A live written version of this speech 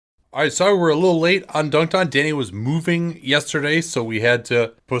All right, sorry we're a little late on Dunked On. Danny was moving yesterday, so we had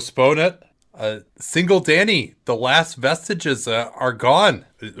to postpone it. Single Danny, the last vestiges are gone.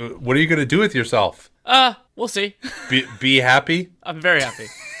 What are you going to do with yourself? We'll see. Be happy? I'm very happy.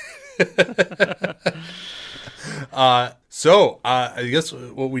 So I guess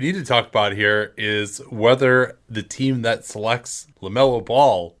what we need to talk about here is whether the team that selects LaMelo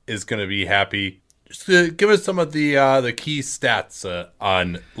Ball is going to be happy. Just give us some of the key stats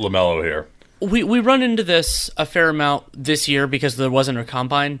on LaMelo here. We run into this a fair amount this year because there wasn't a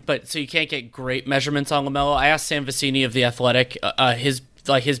combine, but so you can't get great measurements on LaMelo. I asked Sam Vecini of The Athletic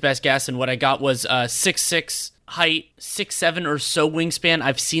his best guess, and what I got was 6'6" height, 6'7" or so wingspan.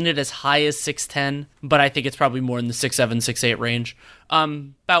 I've seen it as high as 6'10", but I think it's probably more in the 6'7", 6'8" range.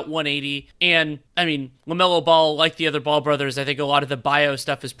 About 180. And, I mean, LaMelo Ball, like the other Ball brothers, I think a lot of the bio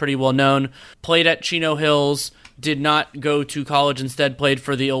stuff is pretty well known. Played at Chino Hills, did not go to college, instead played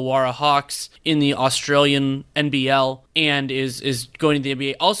for the Illawarra Hawks in the Australian NBL, and is going to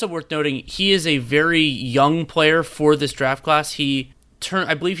the NBA. Also worth noting, he is a very young player for this draft class.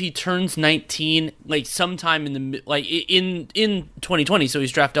 I believe he turns 19 like sometime in 2020, so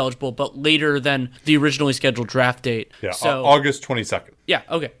he's draft eligible, but later than the originally scheduled draft date. Yeah, so August 22nd. Yeah,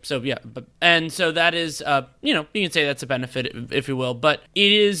 okay. So yeah, and so that is you can say that's a benefit, if you will, but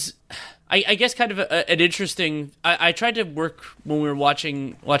it is I guess kind of an interesting. I tried to work when we were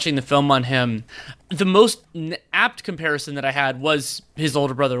watching the film on him. The most apt comparison that I had was his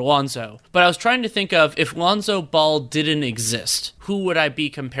older brother Lonzo. But I was trying to think of, if Lonzo Ball didn't exist, who would I be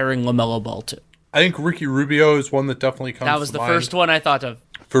comparing LaMelo Ball to? I think Ricky Rubio is one that definitely comes to mind. That was the first one I thought of.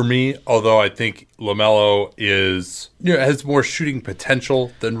 For me, although I think LaMelo has more shooting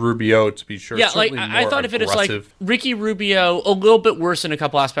potential than Rubio, to be sure. Yeah, certainly like more I thought of it as like Ricky Rubio, a little bit worse in a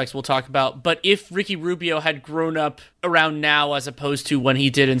couple aspects we'll talk about, but if Ricky Rubio had grown up around now as opposed to when he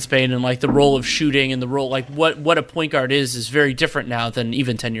did in Spain, and like the role of shooting and the role, like what a point guard is very different now than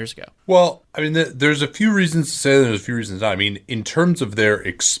even 10 years ago. Well, I mean, there's a few reasons to say that, there's a few reasons not. I mean, in terms of their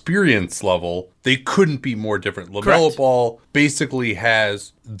experience level, they couldn't be more different. LaMelo Ball basically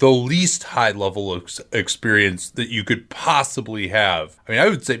has the least high level of experience that you could possibly have. I mean, I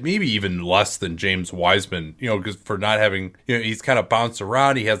would say maybe even less than James Wiseman, because for not having, he's kind of bounced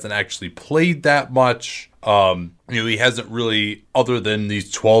around. He hasn't actually played that much. He hasn't really, other than these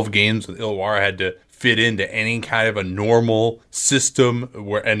 12 games with Illawarra, had to fit into any kind of a normal system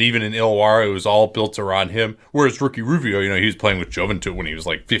and even in Illawarra, it was all built around him. Whereas Ricky Rubio, he was playing with Juventud when he was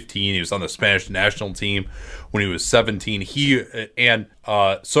like 15. He was on the Spanish national team when he was 17.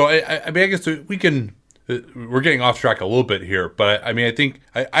 So I guess we can. We're getting off track a little bit here, but I mean, I think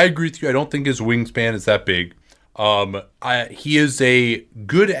I agree with you. I don't think his wingspan is that big. He is a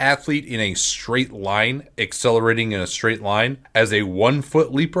good athlete in a straight line, accelerating in a straight line. As a 1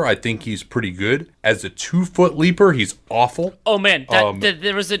 foot leaper, I think he's pretty good. As a 2 foot leaper, he's awful. Oh man,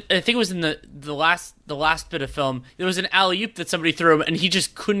 there was I think it was in the last bit of film. There was an alley-oop that somebody threw him, and he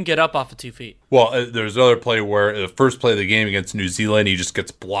just couldn't get up off of 2 feet. Well, there's another play where the first play of the game against New Zealand, he just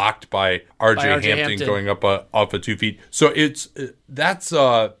gets blocked by RJ Hampton going up off of 2 feet. So that's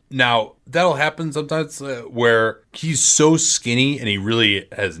now that'll happen sometimes where he's so skinny and he really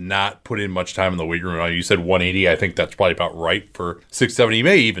has not put in much time in the weight room. You said 180. I think that's probably about right for 6'7". He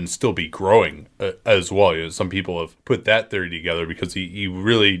may even still be growing as well. Some people have put that theory together because he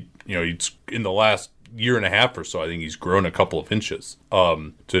really, he's in the last year and a half or so, I think he's grown a couple of inches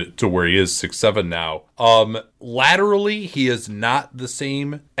to where he is 6'7" now. Laterally, he is not the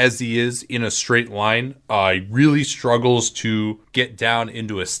same as he is in a straight line. He really struggles to get down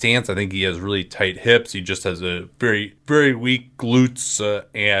into a stance. I think he has really tight hips. He just has a very, very weak glutes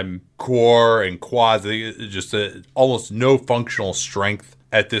and core and quads. Just almost no functional strength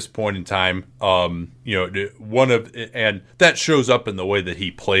at this point in time. And that shows up in the way that he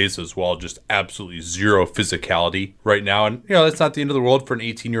plays as well. Just absolutely zero physicality right now. And, that's not the end of the world for an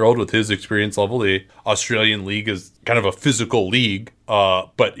 18-year-old with his experience level. The Australian league is kind of a physical league.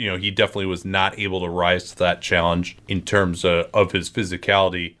 But, he definitely was not able to rise to that challenge in terms of his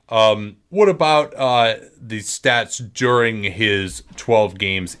physicality. What about the stats during his 12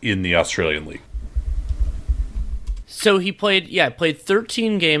 games in the Australian league? So he played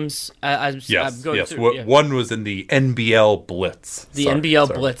 13 games. Yes. One was in the NBL Blitz.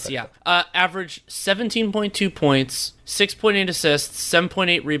 NBL Blitz, yeah. Average 17.2 points, 6.8 assists,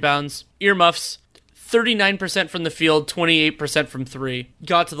 7.8 rebounds, earmuffs, 39% from the field, 28% from three.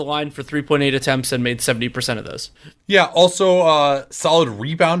 Got to the line for 3.8 attempts and made 70% of those. Yeah, also solid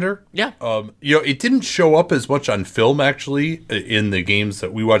rebounder. Yeah. It didn't show up as much on film, actually, in the games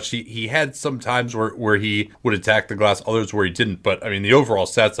that we watched. He had some times where he would attack the glass, others where he didn't. But, I mean, the overall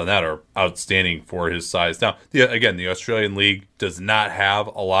stats on that are outstanding for his size. Now, again, the Australian League does not have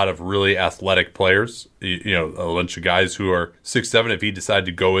a lot of really athletic players. A bunch of guys who are 6'7". If he decided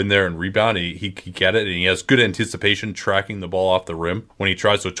to go in there and rebound, he could get it. And he has good anticipation tracking the ball off the rim when he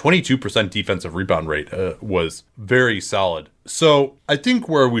tries. So 22% defensive rebound rate was very solid. So I think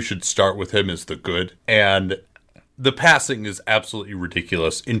where we should start with him is the good. And the passing is absolutely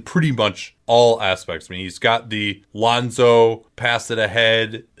ridiculous in pretty much all aspects. I mean, he's got the Lonzo pass it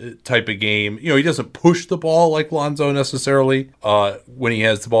ahead type of game. He doesn't push the ball like Lonzo necessarily when he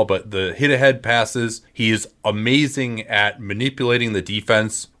has the ball, but the hit ahead passes, he is amazing at manipulating the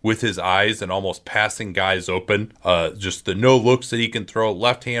defense with his eyes and almost passing guys open. Just the no looks that he can throw,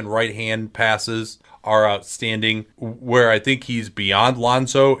 left hand, right hand passes are outstanding. Where I think he's beyond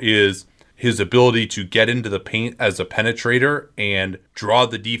Lonzo is his ability to get into the paint as a penetrator and draw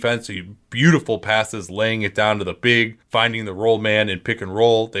the defense. Beautiful passes, laying it down to the big, finding the roll man in pick and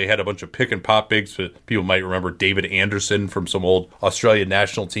roll. They had a bunch of pick and pop bigs. People might remember David Anderson from some old Australian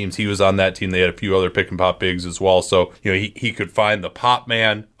national teams. He was on that team. They had a few other pick and pop bigs as well. So, he could find the pop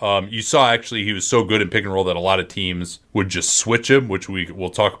man. You saw actually he was so good in pick and roll that a lot of teams would just switch him, which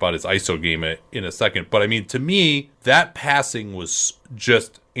we'll talk about his ISO game in a second. But I mean, to me, that passing was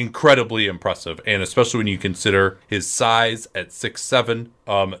just incredibly impressive, and especially when you consider his size at 6'7".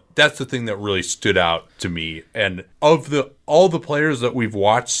 That's the thing that really stood out to me. And of all the players that we've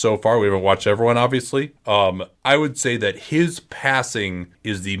watched so far, we haven't watched everyone, obviously. I would say that his passing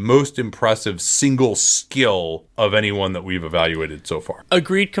is the most impressive single skill of anyone that we've evaluated so far.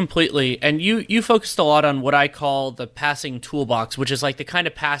 Agreed completely. And you focused a lot on what I call the passing toolbox, which is like the kind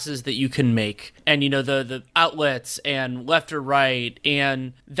of passes that you can make. And, the outlets and left or right.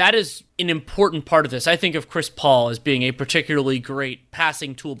 And that is an important part of this. I think of Chris Paul as being a particularly great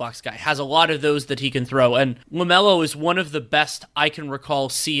passing toolbox guy. Has a lot of those that he can throw. And LaMelo is one of the best I can recall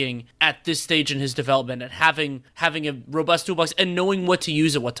seeing at this stage in his development, and having a robust toolbox and knowing what to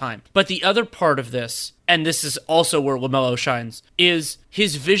use at what time. But the other part of this, and this is also where LaMelo shines, is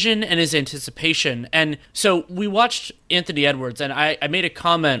his vision and his anticipation. And so we watched Anthony Edwards, and I made a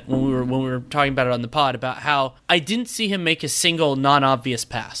comment when we were talking about it on the pod about how I didn't see him make a single non-obvious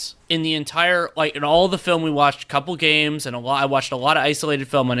pass in the entire, in all the film we watched, a couple games, and I watched a lot of isolated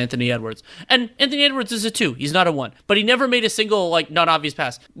film on Anthony Edwards. And Anthony Edwards is a 2. He's not a 1. But he never made a single, non-obvious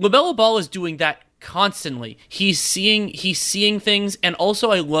pass. LaMelo Ball is doing that constantly. He's seeing things, and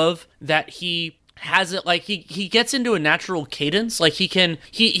also I love that he has it, he gets into a natural cadence.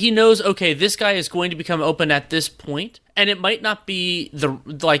 He knows, okay, this guy is going to become open at this point. And it might not be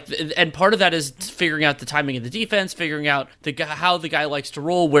and part of that is figuring out the timing of the defense, figuring out how the guy likes to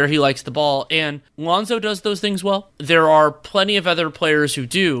roll, where he likes the ball. And Lonzo does those things well. There are plenty of other players who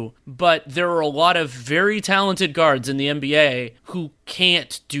do, but there are a lot of very talented guards in the NBA who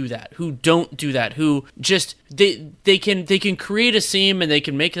can't do that, who don't do that, who just they can create a seam and they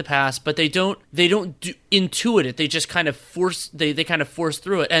can make the pass, but they don't intuit it. They just kind of force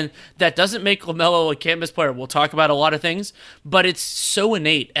through it, and that doesn't make LaMelo a can't-miss player. We'll talk about a lot of things, but it's so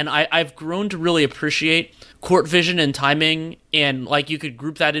innate, and I've grown to really appreciate court vision and timing, and you could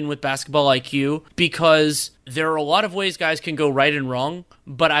group that in with basketball IQ, because there are a lot of ways guys can go right and wrong,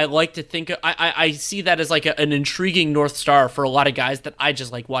 but I like to think I see that as an intriguing North Star for a lot of guys that I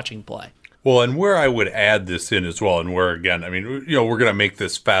just like watching play. Well, and where I would add this in as well, and where, again, I mean, we're going to make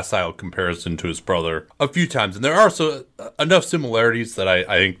this facile comparison to his brother a few times, and there are enough similarities that I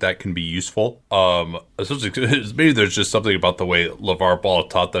think that can be useful. Especially maybe there's just something about the way LeVar Ball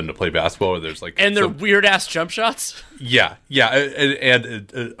taught them to play basketball, where there's and their weird-ass jump shots? Yeah,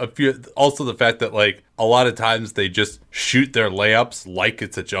 and a few, also the fact that, a lot of times they just shoot their layups like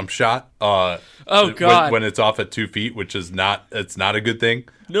it's a jump shot. Oh, God. When it's off at 2 feet, which is not a good thing.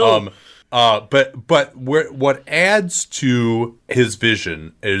 No. But what adds to his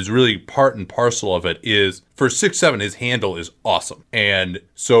vision is really part and parcel of it is, for 6'7", his handle is awesome. And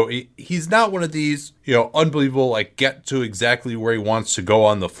so he's not one of these, unbelievable, get to exactly where he wants to go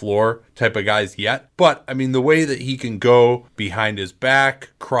on the floor type of guys yet. But, I mean, the way that he can go behind his back,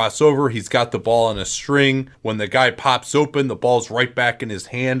 cross over, he's got the ball on a string. When the guy pops open, the ball's right back in his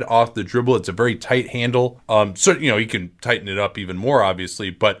hand off the dribble. It's a very tight handle. So, he can tighten it up even more, obviously.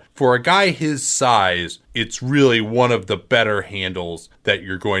 But for a guy his size, it's really one of the better handles that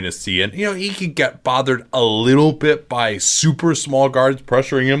you're going to see. And, he can get bothered a little bit by super small guards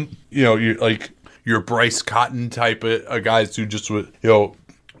pressuring him. your Bryce Cotton type of guys who just would,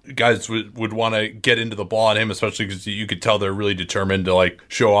 guys would want to get into the ball on him, especially because you could tell they're really determined to like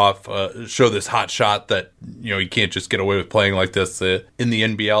show this hot shot that, you can't just get away with playing like this in the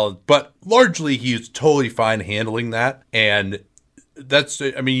NBL. But largely he's totally fine handling that. And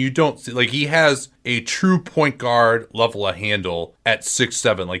you don't see, like, he has a true point guard level of handle at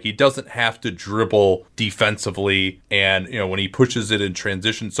 6'7". Like, he doesn't have to dribble defensively, and when he pushes it in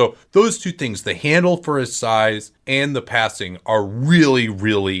transition. So those two things, the handle for his size and the passing, are really,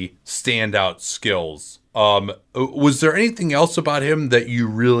 really standout skills. Was there anything else about him that you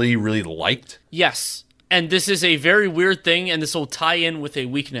really, really liked? Yes. And this is a very weird thing, and this will tie in with a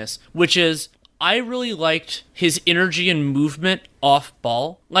weakness, which is I really liked his energy and movement off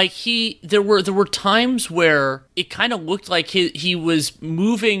ball. Like, there were times where it kind of looked like he was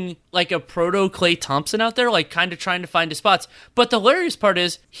moving like a proto Klay Thompson out there, like kind of trying to find his spots. But the hilarious part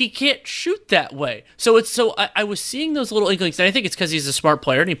is he can't shoot that way. So I was seeing those little inklings, and I think it's because he's a smart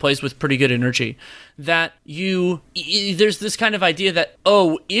player and he plays with pretty good energy, that there's this kind of idea that,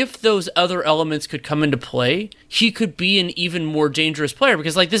 if those other elements could come into play, he could be an even more dangerous player,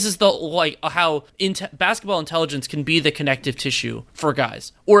 because like this is how basketball intelligence can be the connective tissue for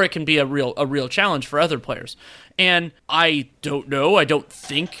guys, or it can be a real challenge for other players. And I don't know. I don't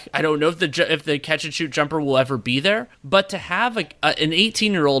know if the catch and shoot jumper will ever be there. But to have an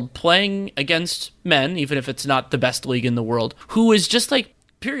 18-year-old playing against men, even if it's not the best league in the world, who is just like,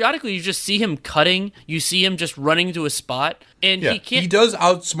 periodically you just see him cutting, you see him just running to a spot, and he does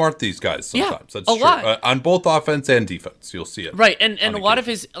outsmart these guys sometimes. That's a true. lot. On both offense and defense, you'll see it. Right, and a lot of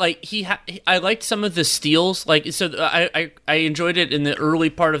his, like, I liked some of the steals, like, so I enjoyed it in the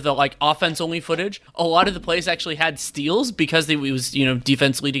early part of the, like, offense-only footage. A lot of the plays actually had steals because it was,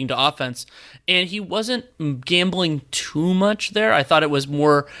 defense leading to offense, and he wasn't gambling too much there. I thought it was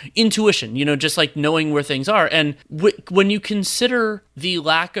more intuition, just, like, knowing where things are. And when you consider the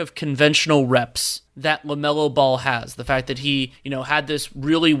lack of conventional reps that LaMelo Ball has, the fact that he, had this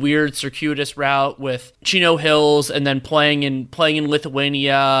really weird circuitous route with Chino Hills and then playing in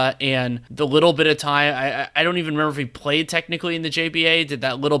Lithuania, and the little bit of time, I don't even remember if he played technically in the JBA, did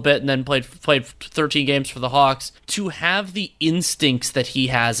that little bit and then played 13 games for the Hawks. To have the instincts that he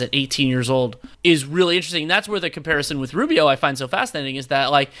has at 18 years old is really interesting. That's where the comparison with Rubio I find so fascinating, is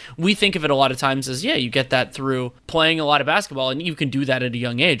that, like, we think of it a lot of times as, you get that through playing a lot of basketball, and you can do that at a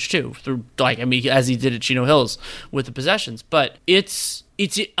young age too, through, like, as he did at Chino Hills with the possessions. But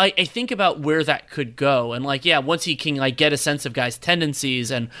I think about where that could go, and like, once he can like get a sense of guys'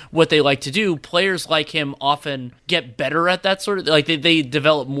 tendencies and what they like to do, players like him often get better at that sort of, like, they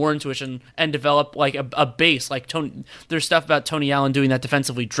develop more intuition and develop like a base. Like there's stuff about Tony Allen doing that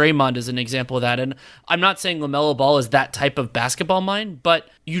defensively. Draymond is an example of that, and I'm not saying LaMelo Ball is that type of basketball mind, but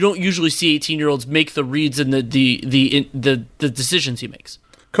you don't usually see 18-year-olds make the reads and the decisions he makes.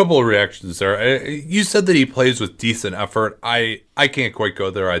 Couple of reactions there. You said that he plays with decent effort. I can't quite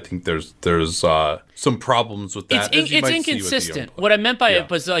go there. I think there's some problems with that. It's inconsistent. What I meant by it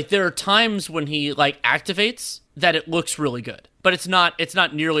was, like, there are times when he like activates that it looks really good, but it's not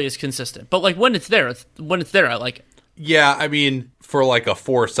nearly as consistent. But like when it's there, I like it. Yeah, I mean, for like a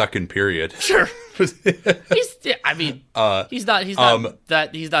 4-second period. Sure. He's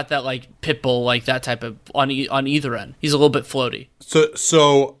not that like pit bull, like that type of on either end. He's a little bit floaty.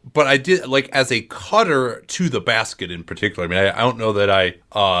 So, but I did, like, as a cutter to the basket in particular. I mean, I don't know that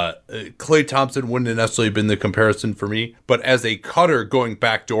Klay Thompson wouldn't have necessarily been the comparison for me, but as a cutter going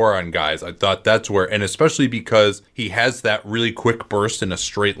backdoor on guys, I thought that's where, and especially because he has that really quick burst in a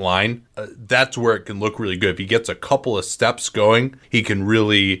straight line, that's where it can look really good. If he gets a couple of steps going, he can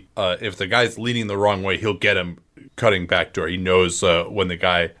really, if the guy's leaning the wrong way, he'll get him cutting backdoor. He knows when the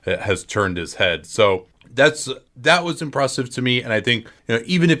guy has turned his head. So that was impressive to me, and I think,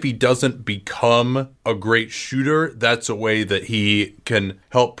 even if he doesn't become a great shooter, that's a way that he can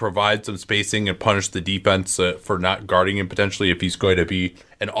help provide some spacing and punish the defense for not guarding him potentially if he's going to be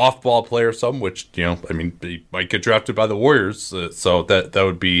an off-ball player, which he might get drafted by the Warriors, so that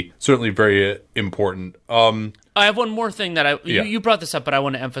would be certainly very important. I have one more thing that you brought this up, but I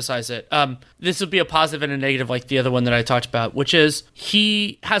want to emphasize it. This would be a positive and a negative, like the other one that I talked about, which is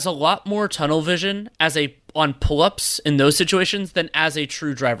he has a lot more tunnel vision on pull-ups in those situations than as a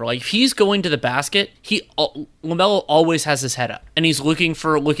true driver. Like, if he's going to the basket, LaMelo always has his head up, and he's looking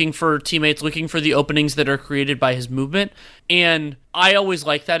for teammates, looking for the openings that are created by his movement. And I always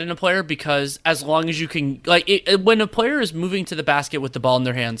like that in a player, because as long as you can, when a player is moving to the basket with the ball in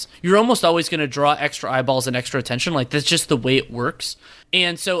their hands, you're almost always going to draw extra eyeballs and extra attention. Like, that's just the way it works.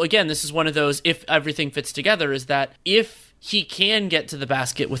 And so again, this is one of those, if everything fits together, is that if he can get to the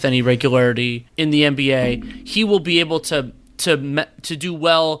basket with any regularity in the NBA, he will be able to do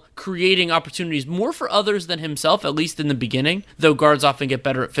well creating opportunities more for others than himself, at least in the beginning, though guards often get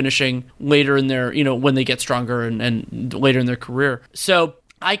better at finishing later in their, when they get stronger and later in their career. So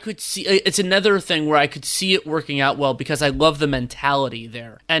I could see, it's another thing where I could see it working out well because I love the mentality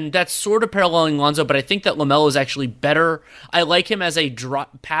there. And that's sort of paralleling Lonzo, but I think that LaMelo is actually better. I like him as a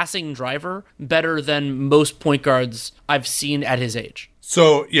passing driver better than most point guards I've seen at his age.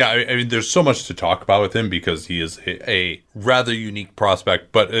 So, yeah, I mean, there's so much to talk about with him because he is a rather unique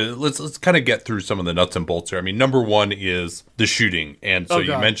prospect. But let's kind of get through some of the nuts and bolts here. I mean, number one is the shooting. And so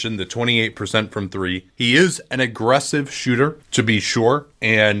you mentioned the 28% from three. He is an aggressive shooter, to be sure,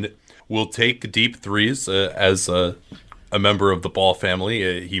 and will take deep threes as a member of the Ball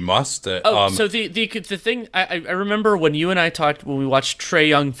family. He must. So the thing, I remember when you and I talked, when we watched Trae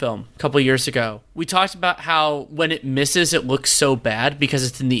Young film a couple of years ago, we talked about how when it misses, it looks so bad because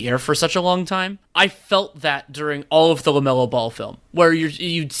it's in the air for such a long time. I felt that during all of the LaMelo Ball film, where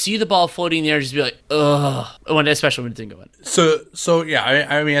you'd see the ball floating in the air and just be like, ugh, especially when it didn't go in. So yeah,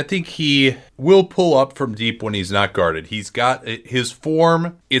 I mean, I think he will pull up from deep when he's not guarded. He's got his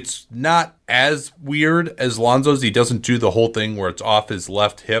form. It's not as weird as Lonzo's. He doesn't do the whole thing where it's off his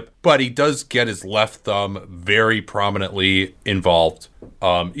left hip, but he does get his left thumb very prominently involved.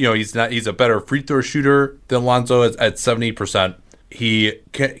 He's a better free throw shooter than Lonzo at 70%. He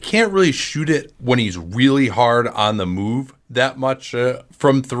can't really shoot it when he's really hard on the move that much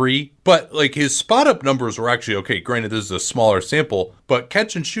from three. But like his spot up numbers were actually okay. Granted, this is a smaller sample, but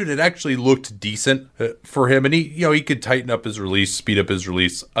catch and shoot, it actually looked decent for him. And he could tighten up his release, speed up his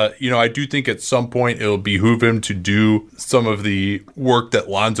release. I do think at some point it'll behoove him to do some of the work that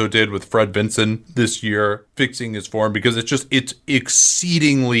Lonzo did with Fred Vinson this year, fixing his form, because it's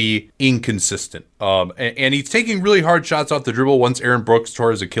exceedingly inconsistent. And he's taking really hard shots off the dribble. Once Aaron Brooks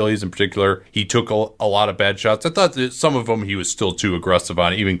tore his Achilles in particular, he took a lot of bad shots. I thought that some of them he was still too aggressive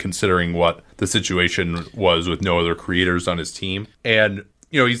on, even considering what the situation was with no other creators on his team. And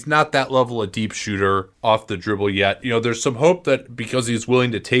he's not that level of deep shooter off the dribble yet. There's some hope that because he's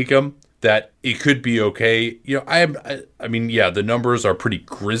willing to take him, that it could be okay. I mean, the numbers are pretty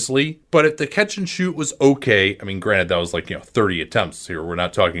grisly, but if the catch and shoot was okay, I mean, granted, that was 30 attempts here. We're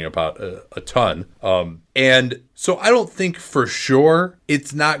not talking about a ton. And so I don't think for sure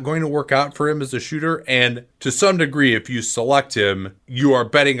it's not going to work out for him as a shooter. And to some degree, if you select him, you are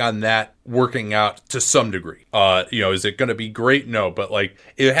betting on that working out to some degree. Is it going to be great? No, but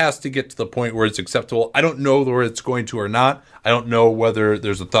it has to get to the point where it's acceptable. I don't know whether it's going to or not. I don't know whether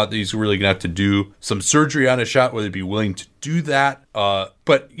there's a thought that he's really going to have to do some surgery on a shot, whether he'd be willing to do that.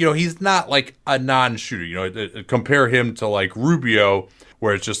 But he's not like a non-shooter. Compare him to Rubio,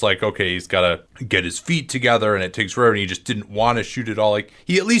 where it's just okay, he's got to get his feet together and it takes forever and he just didn't want to shoot at all.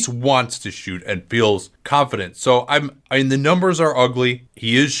 He at least wants to shoot and feels confident. So the numbers are ugly.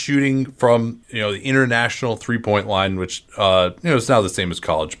 He is shooting from, the international 3-point line, which, it's now the same as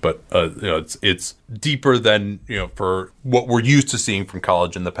college, but, it's deeper than, for what we're used to seeing from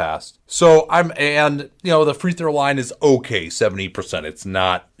college in the past. So the free throw line is okay, 70%. It's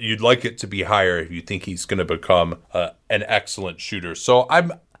not, you'd like it to be higher if you think he's going to become an excellent shooter. So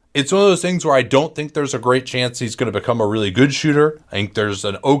it's one of those things where I don't think there's a great chance he's going to become a really good shooter. I think there's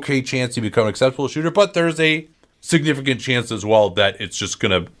an okay chance he become an acceptable shooter, but there's a significant chance as well that it's just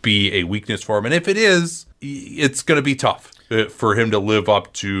going to be a weakness for him. And if it is, it's going to be tough for him to live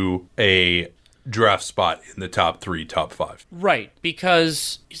up to a draft spot in the top 3, top 5. Right,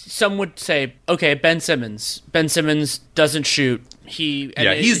 because some would say, okay, Ben Simmons doesn't shoot.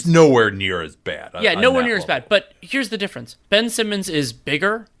 He's nowhere near as bad. Nowhere near as bad. But here's the difference. Ben Simmons is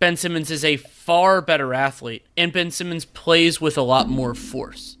bigger. Ben Simmons is a far better athlete. And Ben Simmons plays with a lot more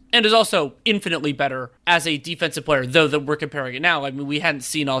force. And is also infinitely better as a defensive player, though that we're comparing it now. I mean, we hadn't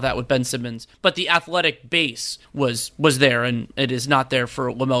seen all that with Ben Simmons, but the athletic base was there, and it is not there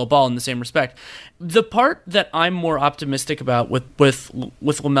for LaMelo Ball in the same respect. The part that I'm more optimistic about with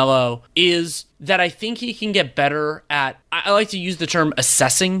LaMelo is that I think he can get better at, I like to use the term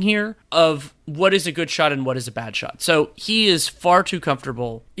assessing here, of what is a good shot and what is a bad shot. So he is far too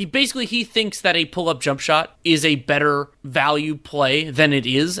comfortable. He thinks that a pull-up jump shot is a better value play than it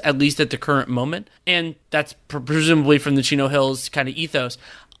is, at least at the current moment. And that's presumably from the Chino Hills kind of ethos.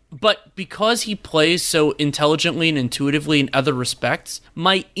 But because he plays so intelligently and intuitively in other respects,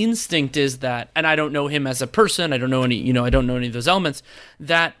 my instinct is that, and I don't know him as a person, I don't know any of those elements,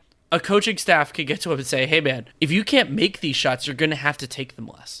 that a coaching staff could get to him and say, hey man, if you can't make these shots, you're going to have to take them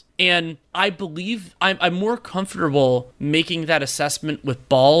less. And I believe I'm more comfortable making that assessment with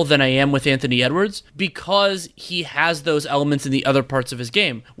Ball than I am with Anthony Edwards because he has those elements in the other parts of his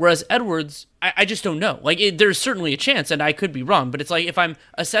game. Whereas Edwards, I just don't know. Like, there's certainly a chance, and I could be wrong, but it's like if I'm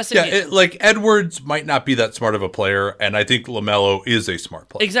assessing like Edwards might not be that smart of a player, and I think LaMelo is a smart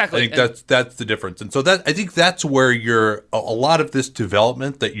player. Exactly. I think that's the difference. And so I think that's where a lot of this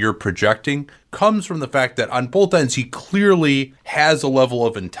development that you're projecting comes from the fact that on both ends, he clearly has a level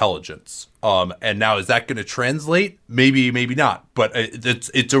of intelligence. And now is that going to translate? Maybe, maybe not. But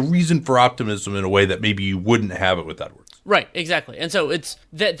it's a reason for optimism in a way that maybe you wouldn't have it with Edwards. Right, exactly. And so it's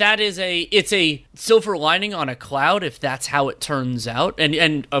a silver lining on a cloud if that's how it turns out. And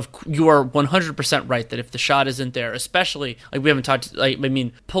you are 100% right that if the shot isn't there, especially like we haven't talked,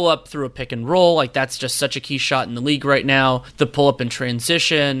 pull up through a pick and roll, like that's just such a key shot in the league right now. The pull up in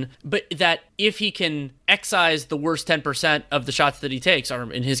transition, but that if he can excise the worst 10% of the shots that he takes,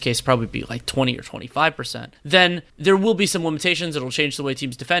 or in his case probably be like 20 or 25%, then there will be some limitations. It'll change the way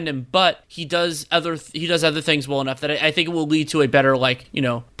teams defend him, but he does other things well enough that I think it will lead to a better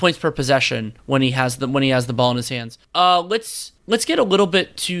points per possession when he has the ball in his hands. Let's get a little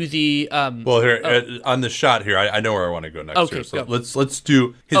bit to the on the shot here. I know where I want to go next. Okay, here. So go. let's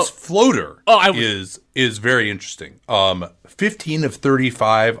do his floater. Is very interesting. 15 of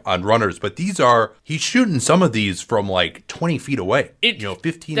 35 on runners, but he's shooting some of these from like 20 feet away. 15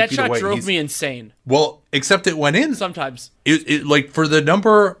 feet away. That shot drove me insane. Well, except it went in. Sometimes. It like for the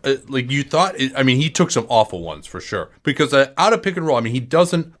number, you thought, he took some awful ones for sure. Because out of pick and roll,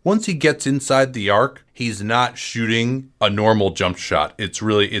 once he gets inside the arc, he's not shooting a normal jump shot. It's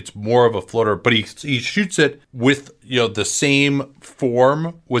more of a floater, but he shoots it with, the same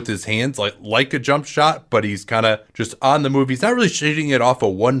form with his hands, like a jump shot, but he's kind of just on the move. He's not really shooting it off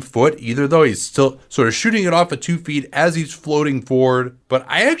of 1 foot either, though. He's still sort of shooting it off of 2 feet as he's floating forward. But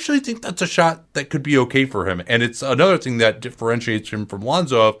I actually think that's a shot that could be okay for him. And it's another thing that differentiates him from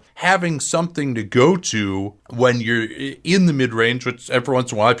Lonzo, of having something to go to when you're in the mid-range, which every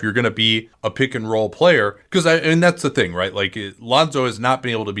once in a while, if you're going to be a pick and roll player, because that's the thing, right? Like Lonzo has not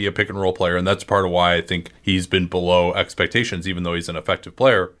been able to be a pick and roll player, and that's part of why I think he's been below expectations, even though he's an effective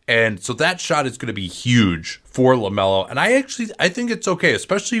player. And so that shot is going to be huge for LaMelo. And I think it's okay,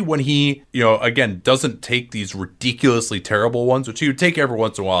 especially when he, again, doesn't take these ridiculously terrible ones, which he would take every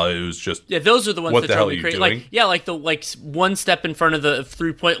once in a while. It was just, those are the ones what that the hell drove are me you crazy. doing? Like one step in front of the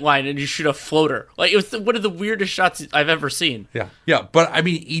 3-point line and you shoot a floater. Like, it was one of the weirdest shots I've ever seen. Yeah. But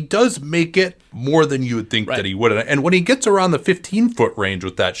he does make it more than you would think that he would. And when he gets around the 15-foot range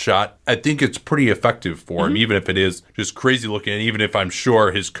with that shot, I think it's pretty effective for him, even if it is just crazy looking, and even if I'm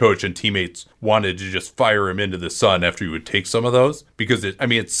sure his coach and teammates wanted to just fire him into the sun after he would take some of those, because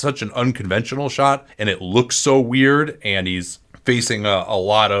it's such an unconventional shot and it looks so weird, and he's facing a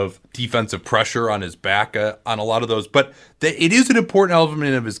lot of defensive pressure on his back on a lot of those. But it is an important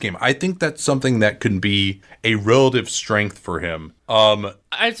element of his game. I think that's something that can be a relative strength for him. I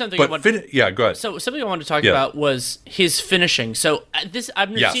had something. Go ahead. So something I wanted to talk about was his finishing. So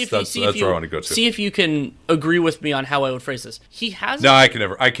I'm going to see if where I want to go to. See if you can agree with me on how I would phrase this.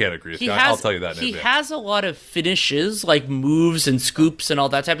 I can't agree with you. I'll tell you that. He has a lot of finishes, like moves and scoops and all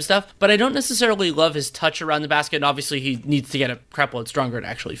that type of stuff. But I don't necessarily love his touch around the basket. And obviously, he needs to get a crap load stronger to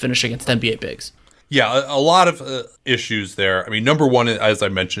actually finish against NBA bigs. Yeah, a lot of issues there. Number one, as I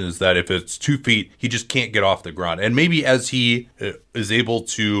mentioned, is that if it's 2 feet, he just can't get off the ground. And maybe as he is able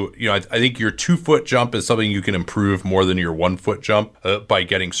to, I think your 2-foot jump is something you can improve more than your 1-foot jump by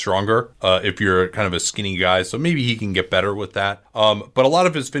getting stronger if you're kind of a skinny guy. So maybe he can get better with that. But a lot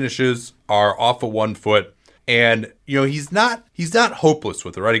of his finishes are off of 1 foot. And, he's not hopeless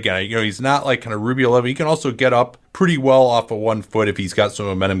with it, right? Again, he's not like kind of Rubio level. He can also get up pretty well off of 1 foot if he's got some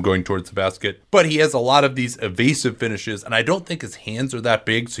momentum going towards the basket. But he has a lot of these evasive finishes, and I don't think his hands are that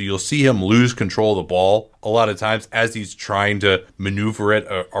big, so you'll see him lose control of the ball a lot of times as he's trying to maneuver it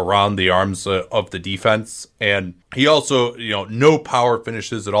around the arms of the defense. And he also, no power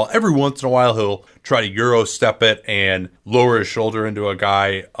finishes at all. Every once in a while, he'll try to Euro step it and lower his shoulder into a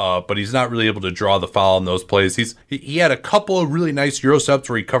guy, but he's not really able to draw the foul in those plays. He had a couple of really nice Euro steps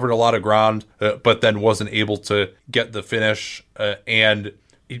where he covered a lot of ground, but then wasn't able to get the finish. And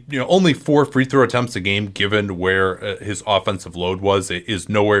only 4 free throw attempts a game, given where his offensive load was, is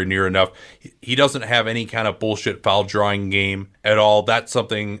nowhere near enough. He doesn't have any kind of bullshit foul drawing game at all. That's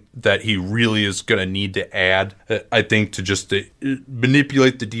something that he really is going to need to add, I think, to just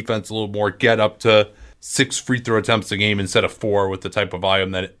manipulate the defense a little more, get up to 6 free throw attempts a game instead of 4 with the type of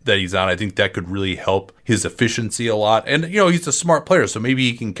volume that he's on. I think that could really help his efficiency a lot. And, he's a smart player, so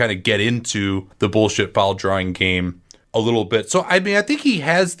maybe he can kind of get into the bullshit foul drawing game a little bit. So, I mean, I think he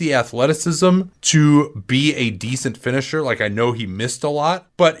has the athleticism to be a decent finisher. Like, I know he missed a lot,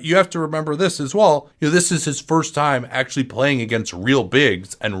 but you have to remember this as well. This is his first time actually playing against real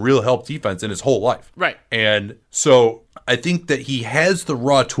bigs and real help defense in his whole life. Right. And so I think that he has the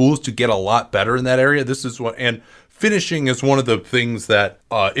raw tools to get a lot better in that area. This is what, and finishing is one of the things that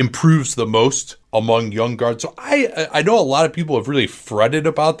improves the most among young guards. So I know a lot of people have really fretted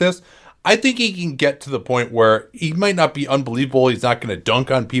about this. I think he can get to the point where he might not be unbelievable. He's not going to dunk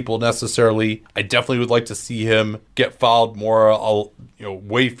on people necessarily. I definitely would like to see him get fouled more,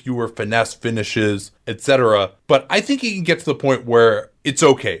 way fewer finesse finishes, etc. But I think he can get to the point where it's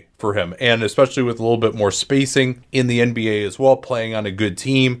okay for him. And especially with a little bit more spacing in the NBA as well, playing on a good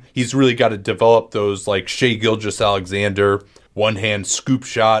team, he's really got to develop those like Shai Gilgeous-Alexander, one-hand scoop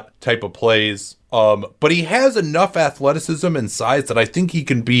shot type of plays. But he has enough athleticism and size that I think he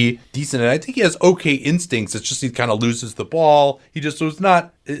can be decent. And I think he has okay instincts. It's just he kind of loses the ball. He just was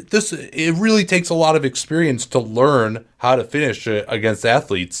not this. It really takes a lot of experience to learn how to finish against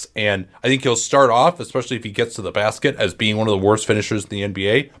athletes. And I think he'll start off, especially if he gets to the basket, as being one of the worst finishers in the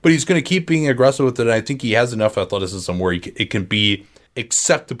NBA. But he's going to keep being aggressive with it. And I think he has enough athleticism where it can be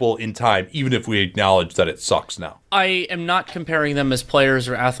acceptable in time, even if we acknowledge that it sucks now. I am not comparing them as players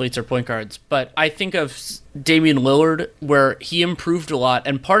or athletes or point guards, but I think of Damian Lillard, where he improved a lot,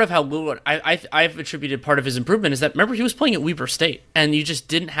 and part of how Lillard, I've attributed part of his improvement is that, remember, he was playing at Weber State, and you just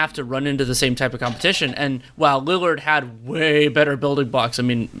didn't have to run into the same type of competition, and while Lillard had way better building blocks, I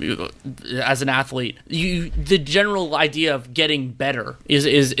mean, as an athlete, the general idea of getting better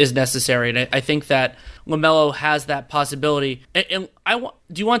is necessary, and I think that LaMelo has that possibility. And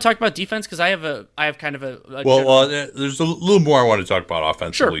do you want to talk about defense? Because I have kind of a well, there's a little more I want to talk about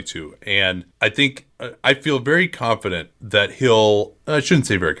offensively too, and I think I feel very confident that I shouldn't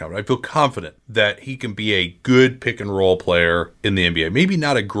say very confident. I feel confident that he can be a good pick and roll player in the NBA. Maybe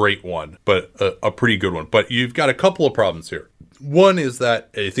not a great one, but a pretty good one. But you've got a couple of problems here. One is that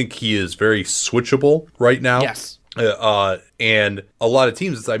I think he is very switchable right now. Yes. And a lot of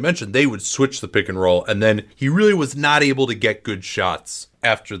teams, as I mentioned, they would switch the pick and roll, and then he really was not able to get good shots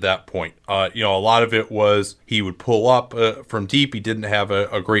after that point. A lot of it was he would pull up from deep. He didn't have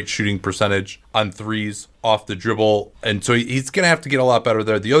a great shooting percentage on threes off the dribble, and so he's going to have to get a lot better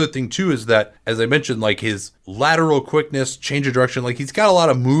there. The other thing, too, is that, as I mentioned, like his lateral quickness, change of direction, like he's got a lot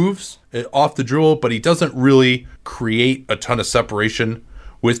of moves off the dribble, but he doesn't really create a ton of separation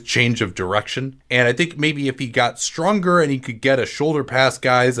with change of direction. And I think maybe if he got stronger and he could get a shoulder pass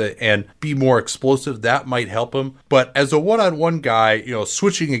guys and be more explosive, that might help him. But as a one-on-one guy,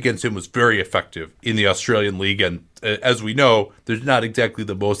 switching against him was very effective in the Australian League. And as we know, there's not exactly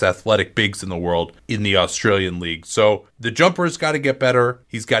the most athletic bigs in the world in the Australian League. So the jumper's got to get better.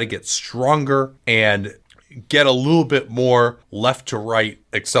 He's got to get stronger and get a little bit more left to right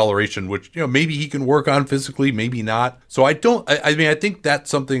acceleration, which, maybe he can work on physically, maybe not. So I think that's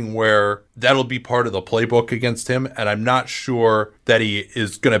something where that'll be part of the playbook against him. And I'm not sure that he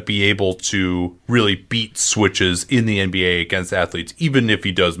is going to be able to really beat switches in the NBA against athletes, even if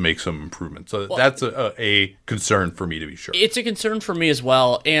he does make some improvements. So that's a concern for me, to be sure. It's a concern for me as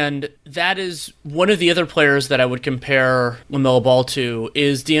well. And that is one of the other players that I would compare LaMelo Ball to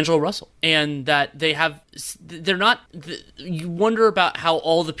is D'Angelo Russell. And that you wonder about how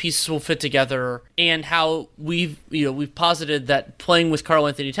all the pieces will fit together, and how we've posited that playing with Karl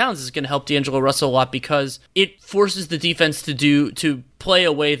Anthony Towns is going to help D'Angelo Russell a lot, because it forces the defense to play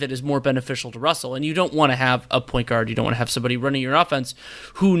a way that is more beneficial to Russell. And you don't want to have a point guard, you don't want to have somebody running your offense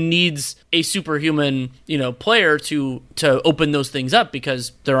who needs a superhuman, player to open those things up,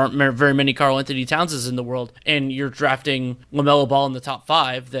 because there aren't very many Karl Anthony Townses in the world, and you're drafting LaMelo Ball in the top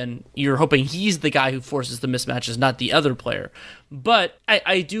 5, then you're hoping he's the guy who forces the mismatches, not the other player. But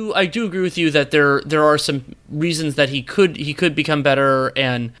I do agree with you that there are some reasons that he could become better,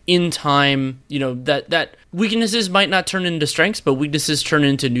 and in time, that weaknesses might not turn into strengths, but weaknesses turn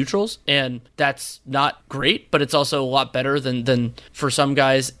into neutrals, and that's not great, but it's also a lot better than for some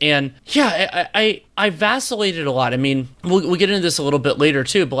guys. And yeah, I vacillated a lot. I mean, we'll get into this a little bit later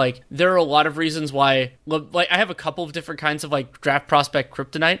too, but there are a lot of reasons why. I have a couple of different kinds of draft prospect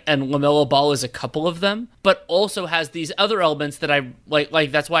kryptonite, and LaMelo Ball is a couple of them, but also has these other elements that I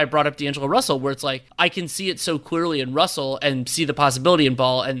like. That's why I brought up D'Angelo Russell, where it's I can see it so clearly in Russell and see the possibility in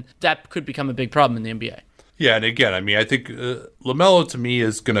Ball, and that could become a big problem in the NBA. Yeah, and again, I think LaMelo to me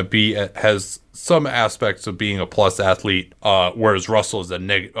is going to has some aspects of being a plus athlete, whereas Russell is a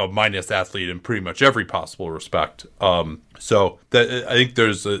minus athlete in pretty much every possible respect. So that I think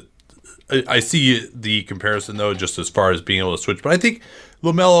there's I see the comparison though, just as far as being able to switch. But I think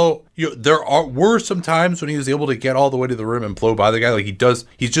LaMelo, were some times when he was able to get all the way to the rim and blow by the guy. Like he does,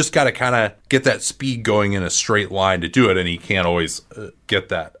 he's just got to kind of get that speed going in a straight line to do it, and he can't always get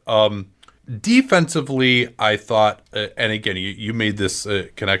that. Defensively, I thought, and again, you made this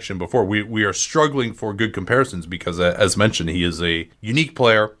connection before. We are struggling for good comparisons because, as mentioned, he is a unique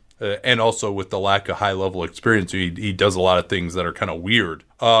player. And also with the lack of high-level experience, he does a lot of things that are kind of weird.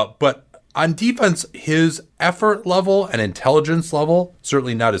 But on defense, his effort level and intelligence level,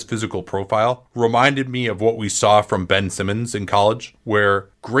 certainly not his physical profile, reminded me of what we saw from Ben Simmons in college, where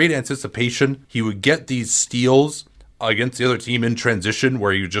great anticipation. He would get these steals against the other team in transition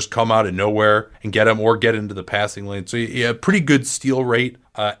where you just come out of nowhere and get him or get into the passing lane. So yeah, pretty good steal rate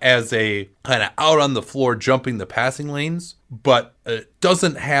as a kind of out on the floor jumping the passing lanes, but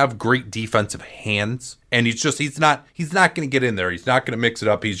doesn't have great defensive hands. And he's not going to get in there. He's not going to mix it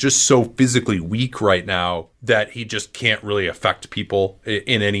up. He's just so physically weak right now that he just can't really affect people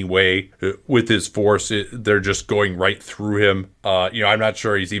in any way with his force. They're just going right through him. I'm not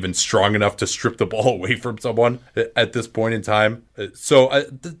sure he's even strong enough to strip the ball away from someone at this point in time.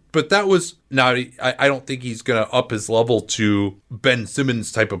 But that was now, I don't think he's going to up his level to Ben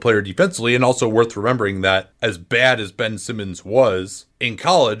Simmons type of player defensively. And also worth remembering that as bad as Ben Simmons was in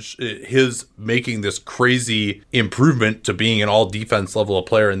college, his making this crazy improvement to being an all defense level of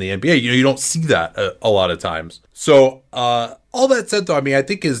player in the NBA, you don't see that a lot of times. So all that said, though, I mean, I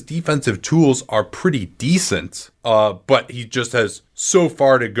think his defensive tools are pretty decent, but he just has so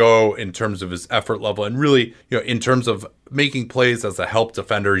far to go in terms of his effort level. And really, in terms of making plays as a help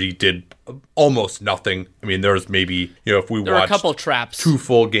defender, he did almost nothing. I mean, there was maybe, if we there watched were a couple traps, 2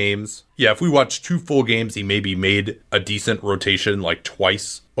 full games. Yeah, if we watched 2 full games, he maybe made a decent rotation like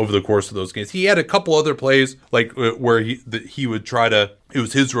twice over the course of those games. He had a couple other plays like where he would try to, it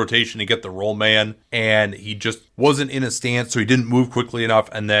was his rotation to get the roll man, and he just wasn't in a stance, so he didn't move quickly enough.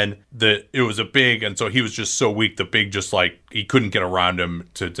 And then it was a big, and so he was just so weak, the big just like he couldn't get around him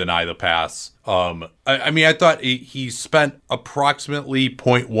to deny the pass. I thought he spent approximately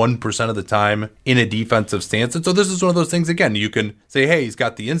 0.1% of the time in a defensive stance. And so this is one of those things, again, you can say, hey, he's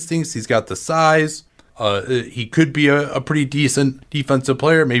got the instincts, he's got the size. He could be a pretty decent defensive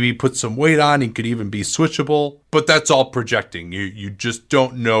player. Maybe he puts some weight on. He could even be switchable. But that's all projecting. You just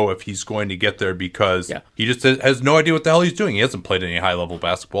don't know if he's going to get there because he just has no idea what the hell he's doing. He hasn't played any high-level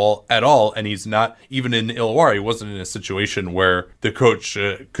basketball at all, and he's not, even in Illawarra, he wasn't in a situation where the coach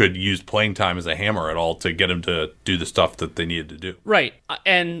could use playing time as a hammer at all to get him to do the stuff that they needed to do. Right,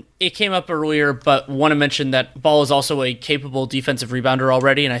 and it came up earlier, but want to mention that Ball is also a capable defensive rebounder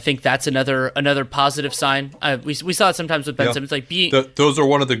already, and I think that's another positive sign. We saw it sometimes with Ben Simmons, like those are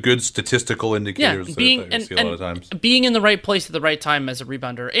one of the good statistical indicators that you see a lot of times. Being in the right place at the right time as a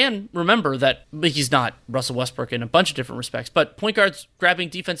rebounder. And remember that he's not Russell Westbrook in a bunch of different respects, but point guards grabbing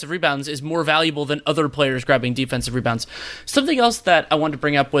defensive rebounds is more valuable than other players grabbing defensive rebounds. Something else that I wanted to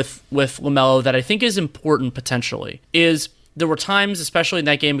bring up with LaMelo that I think is important potentially is there were times, especially in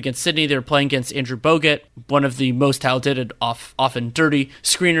that game against Sydney, they were playing against Andrew Bogut, one of the most talented, often dirty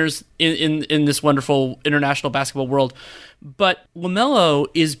screeners in this wonderful international basketball world. But LaMelo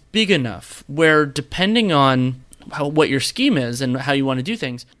is big enough where, depending on what your scheme is and how you want to do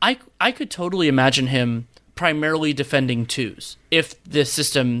things, I could totally imagine him primarily defending twos if the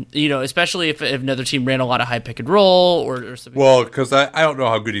system, especially if another team ran a lot of high pick and roll or something. Well, because I don't know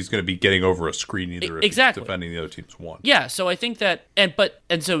how good he's going to be getting over a screen either if exactly. he's defending the other team's one. Yeah, so I think that, and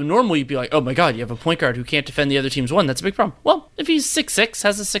so normally you'd be like, oh my God, you have a point guard who can't defend the other team's one. That's a big problem. Well, if he's 6'6",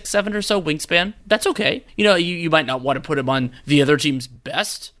 has a 6'7" or so wingspan, that's okay. You might not want to put him on the other team's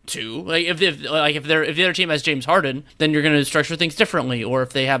best two. Like if the other team has James Harden, then you're going to structure things differently. Or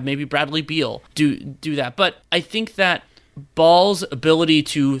if they have maybe Bradley Beal, do that. But I think that Ball's ability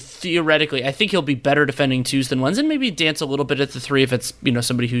to theoretically, I think he'll be better defending twos than ones, and maybe dance a little bit at the three if it's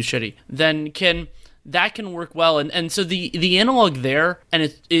somebody who's shitty. Then that can work well, and so the analog there, and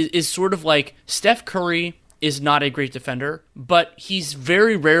it is sort of like Steph Curry is not a great defender, but he's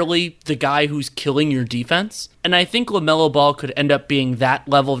very rarely the guy who's killing your defense. And I think LaMelo Ball could end up being that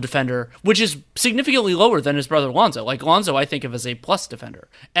level of defender, which is significantly lower than his brother Lonzo. Like Lonzo, I think of as a plus defender.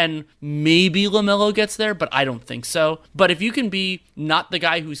 And maybe LaMelo gets there, but I don't think so. But if you can be not the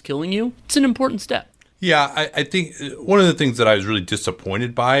guy who's killing you, it's an important step. Yeah, I think one of the things that I was really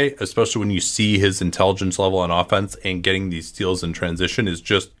disappointed by, especially when you see his intelligence level on offense and getting these steals in transition, is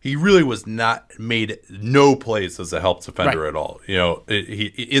just he really made no plays as a help defender at all. He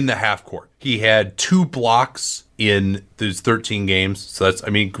in the half court. He had 2 blocks in those 13 games. So that's, I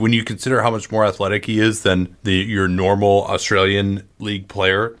mean, when you consider how much more athletic he is than your normal Australian league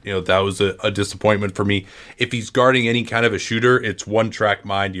player, that was a disappointment for me. If he's guarding any kind of a shooter, it's one-track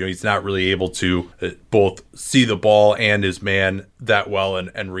mind. He's not really able to both see the ball and his man that well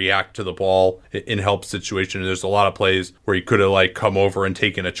and react to the ball in help situations. There's a lot of plays where he could have come over and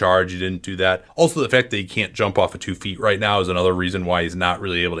taken a charge. He didn't do that. Also, the fact that he can't jump off of 2 feet right now is another reason why he's not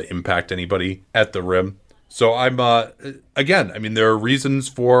really able to impact anybody at the rim. So I'm, again, I mean, there are reasons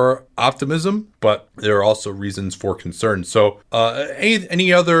for optimism, but there are also reasons for concern. So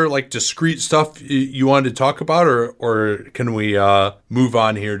any other discrete stuff you wanted to talk about, or can we move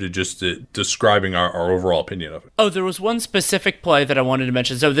on here to just describing our overall opinion of it? Oh, there was one specific play that I wanted to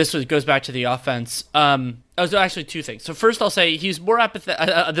mention. So this goes back to the offense. Oh, actually 2 things. So first I'll say he's more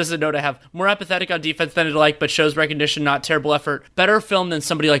apathetic. This is a note I have. More apathetic on defense than I'd like, but shows recognition, not terrible effort. Better film than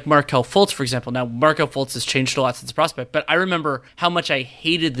somebody like Markelle Fultz, for example. Now, Markelle Fultz has changed a lot since prospect, but I remember how much I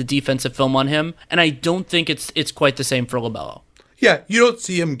hated the defensive film on him, and I don't think it's quite the same for LaMelo. Yeah, you don't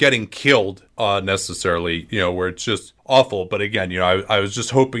see him getting killed necessarily, where it's just awful. But again, I was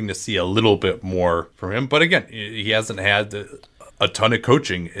just hoping to see a little bit more from him. But again, he hasn't had a ton of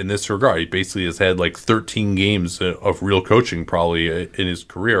coaching in this regard. He basically has had 13 games of real coaching probably in his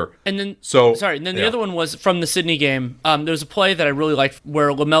career. And then, the other one was from the Sydney game. There was a play that I really liked where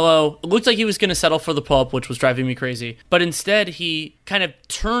LaMelo looked like he was going to settle for the pull-up, which was driving me crazy. But instead, he kind of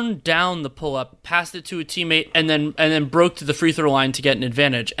turned down the pull-up, passed it to a teammate, and then broke to the free throw line to get an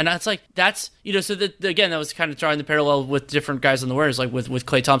advantage. And that's so that, again, that was kind of drawing the parallel with different guys on the Warriors, with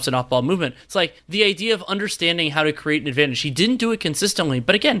Klay Thompson off-ball movement. It's the idea of understanding how to create an advantage. He didn't do it consistently,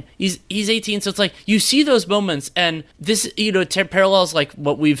 but again, he's 18, so it's you see those moments, and this parallels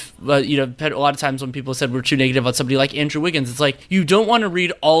what we've had a lot of times when people said we're too negative on somebody like Andrew Wiggins. It's you don't want to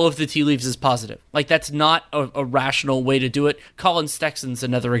read all of the tea leaves as positive. That's not a rational way to do it. Colin Sexton's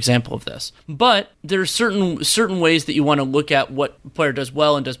another example of this, but there are certain ways that you want to look at what a player does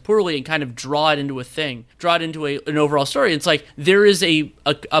well and does poorly and kind of draw it into an overall story. It's there is a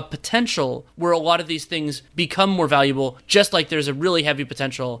potential where a lot of these things become more valuable, just like there's a really heavy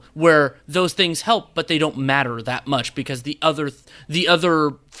potential where those things help, but they don't matter that much because the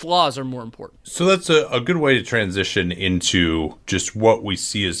other flaws are more important. So that's a good way to transition into just what we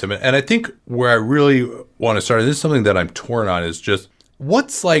see as him. And I think where I really want to start, and this is something that I'm torn on, is just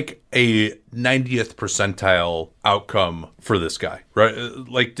what's a 90th percentile outcome for this guy, right?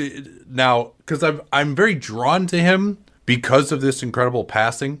 Now, because I'm very drawn to him because of this incredible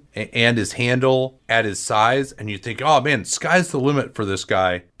passing and his handle at his size, and you think, oh man, sky's the limit for this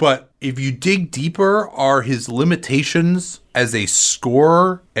guy. But if you dig deeper, are his limitations as a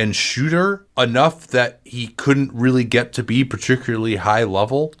scorer and shooter enough that he couldn't really get to be particularly high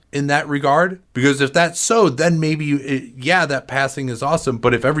level in that regard? Because if that's so, then maybe, that passing is awesome.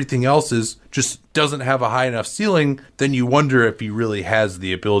 But if everything else is just doesn't have a high enough ceiling, then you wonder if he really has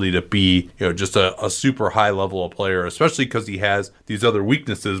the ability to be, just a super high level of player, especially because he has these other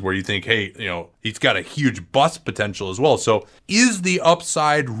weaknesses where you think, hey, he's got a huge bust potential as well. So is the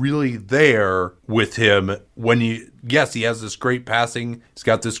upside really there with him yes, he has this great passing, he's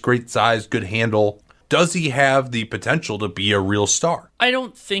got this great size, good handle. Does he have the potential to be a real star? I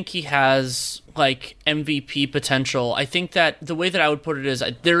don't think he has MVP potential. I think that the way that I would put it is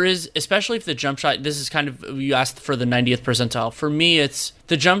there is, especially if the jump shot, this is kind of, you asked for the 90th percentile. For me, it's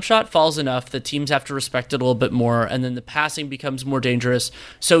the jump shot falls enough that teams have to respect it a little bit more, and then the passing becomes more dangerous.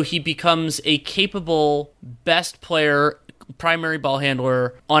 So he becomes a capable best player, primary ball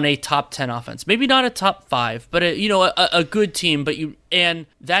handler on a top 10 offense. Maybe not a top 5, but a good team, and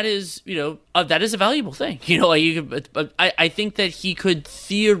that is, that is a valuable thing. I think that he could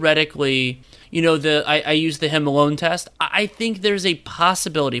theoretically, I use the him alone test. I think there's a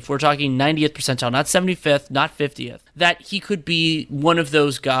possibility, if we're talking 90th percentile, not 75th, not 50th, that he could be one of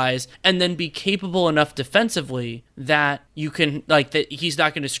those guys and then be capable enough defensively that you can, that he's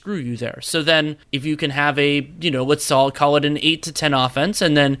not going to screw you there. So then if you can have a, let's call it an 8 to 10 offense,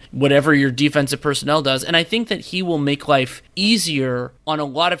 and then whatever your defensive personnel does. And I think that he will make life easier on a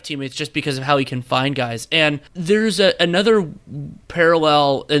lot of teammates just because of how he can find guys. And there's another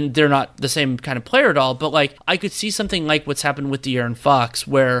parallel, and they're not the same kind of player at all, but I could see something like what's happened with De'Aaron Fox,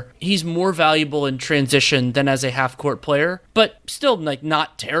 where he's more valuable in transition than as a half-court player, but still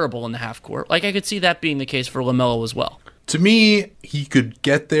not terrible in the half-court. I could see that being the case for LaMelo as well. To me, he could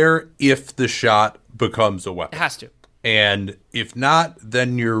get there if the shot becomes a weapon. It has to. And if not,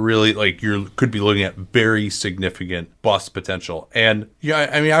 then you're really you could be looking at very significant bust potential. And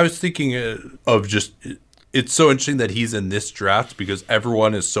I was thinking of just it's so interesting that he's in this draft because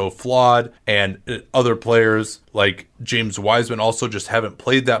everyone is so flawed, and other players like James Wiseman also just haven't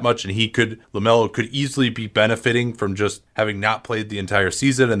played that much, and LaMelo could easily be benefiting from just having not played the entire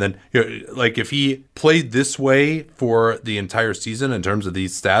season. And then, like, if he played this way for the entire season in terms of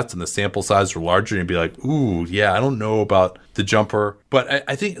these stats and the sample size were larger, you'd be like, ooh, yeah, I don't know about the jumper. But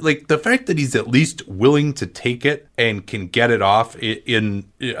I think, like, the fact that he's at least willing to take it and can get it off in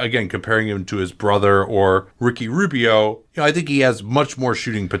again, comparing him to his brother or Ricky Rubio, I think he has much more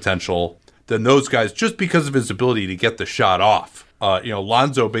shooting potential than those guys just because of his ability to get the shot off.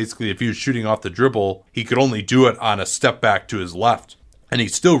 Lonzo, basically, if he was shooting off the dribble, he could only do it on a step back to his left. And he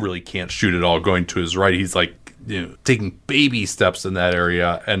still really can't shoot it all going to his right. He's like, taking baby steps in that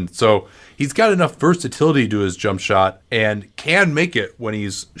area. And so he's got enough versatility to his jump shot and can make it when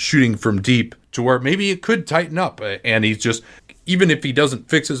he's shooting from deep to where maybe it could tighten up. And he's just, even if he doesn't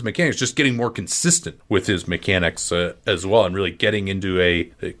fix his mechanics, just getting more consistent with his mechanics as well, and really getting into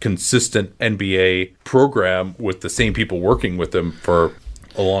a consistent NBA program with the same people working with him for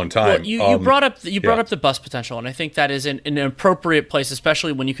a long time. Well, you brought up the bust potential, and I think that is an appropriate place,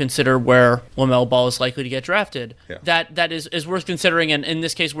 especially when you consider where LaMelo Ball is likely to get drafted. Yeah. That is worth considering, and in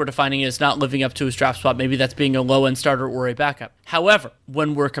this case, we're defining it as not living up to his draft spot. Maybe that's being a low-end starter or a backup. However,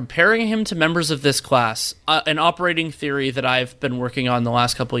 when we're comparing him to members of this class, an operating theory that I've been working on the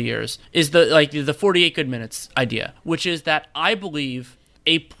last couple of years is the 48 good minutes idea, which is that I believe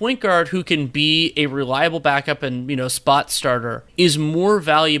a point guard who can be a reliable backup and, spot starter is more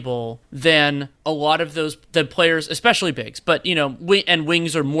valuable than a lot of the players, especially bigs, but, and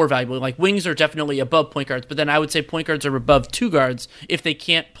wings are more valuable. Like, wings are definitely above point guards, but then I would say point guards are above two guards if they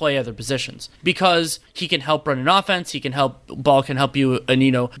can't play other positions, because he can help run an offense. Ball can help you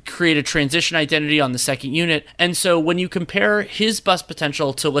and, create a transition identity on the second unit. And so when you compare his bust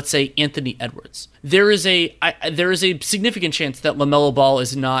potential to, let's say, Anthony Edwards, there is a significant chance that LaMelo Ball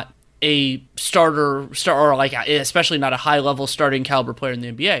is not a starter, or especially not a high-level starting caliber player in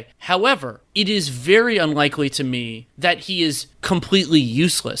the NBA. However, it is very unlikely to me that he is completely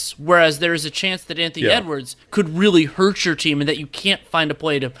useless, whereas there is a chance that Anthony Edwards could really hurt your team and that you can't find a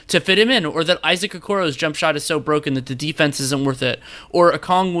play to fit him in, or that Isaac Okoro's jump shot is so broken that the defense isn't worth it, or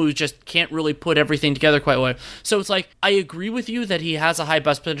Okongwu just can't really put everything together quite well. So it's like, I agree with you that he has a high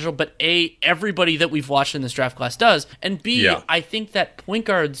bust potential, but A, everybody that we've watched in this draft class does, and B, I think that point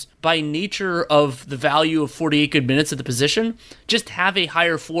guards, by nature of the value of 48 good minutes at the position, just have a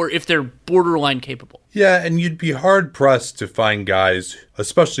higher floor if they're borderline capable. Yeah, and you'd be hard-pressed to find guys,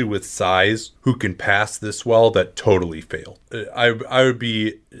 especially with size, who can pass this well that totally fail. I would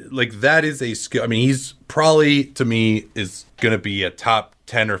be, like, that is a skill. I mean, he's probably, to me, is going to be a top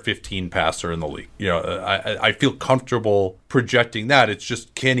 10 or 15 passer in the league. I feel comfortable projecting that. It's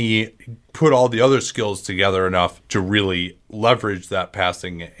just, can he put all the other skills together enough to really leverage that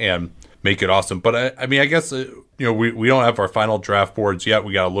passing and make it awesome? But I guess we don't have our final draft boards yet.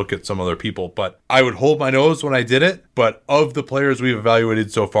 We got to look at some other people, but I would hold my nose when I did it. But of the players we've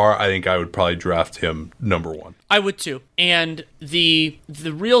evaluated so far, I think I would probably draft him number one. I would too. And the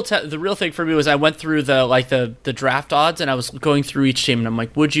real thing for me was I went through the draft odds, and I was going through each team, and I'm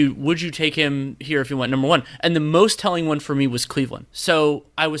like, would you take him here if you went number one? And the most telling one for me was Cleveland. So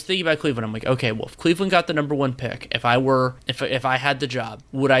I was thinking about Cleveland. I'm like, okay, well, if Cleveland got the number one pick, if I had the job,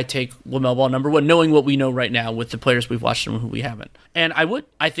 would I take LaMelo Ball number one, knowing what we know right now with the players we've watched and who we haven't? And I would.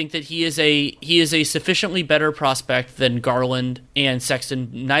 I think that he is a sufficiently better prospect than Garland and Sexton,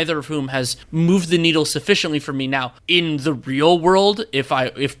 neither of whom has moved the needle sufficiently for me. Now, in the real world, if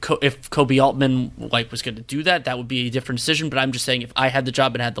Kobe Altman was going to do that would be a different decision. But I'm just saying, if I had the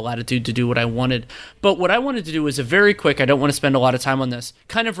job and had the latitude to do what I wanted. But what I wanted to do was a very quick, I don't want to spend a lot of time on this,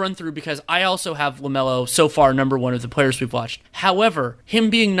 kind of run through, because I also have LaMelo so far number one of the players we've watched. However, him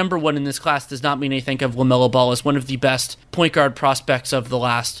being number one in this class does not mean I think of LaMelo Ball as one of the best point guard prospects of the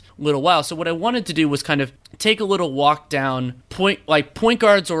last little while. So what I wanted to do was kind of take a little walk down point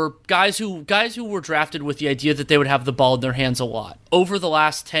guards or guys who were drafted with the idea that they would have the ball in their hands a lot over the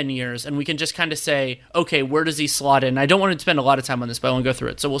last 10 years, and we can just kind of say, okay, where does he slot in? I don't want to spend a lot of time on this, but I want to go through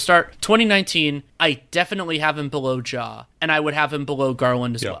it. So we'll start 2019. I definitely have him below Ja, and I would have him below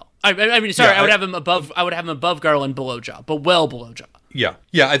Garland as well. I would have him above Garland, below Ja, but well below Ja. Yeah.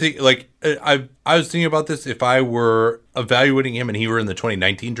 Yeah, I think like I was thinking about this. If I were evaluating him and he were in the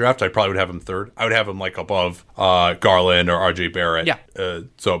 2019 draft, I probably would have him third. I would have him like above Garland or RJ Barrett. Yeah.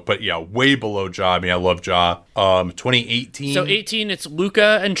 But yeah, way below Ja. I mean, I love Ja. 2018. So 18, it's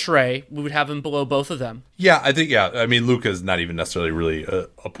Luka and Trey. We would have him below both of them. Yeah, I think, I mean, Luka's not even necessarily really a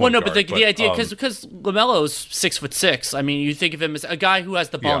point Well, no, guard, but the idea, because LaMelo's 6'6". I mean, you think of him as a guy who has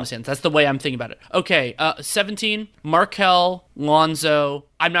the ball in his hands. That's the way I'm thinking about it. Okay, 17, Markelle, Lonzo.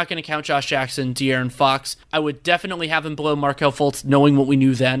 I'm not going to count Josh Jackson, De'Aaron Fox. I would definitely have him below Markelle Fultz, knowing what we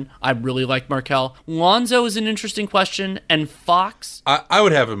knew then. I really like Markelle. Lonzo is an interesting question, and Fox. I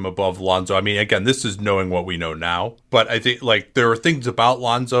would have him above Lonzo. I mean, again, this is knowing what we know now, but I think like there are things about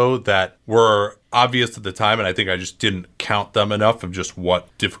Lonzo that were obvious at the time, and I think I just didn't count them enough of just what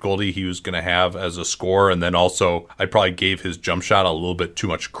difficulty he was going to have as a scorer. And then also, I probably gave his jump shot a little bit too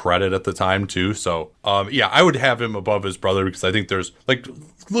much credit at the time too. So, I would have him above his brother because I think there's like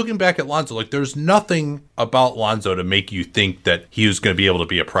looking back at Lonzo, like there's nothing about Lonzo to make you think that he was going to be able to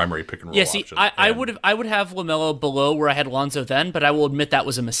be a primary pick and roll. Yeah, see, option. I would have LaMelo below where I had Lonzo then, but I will admit that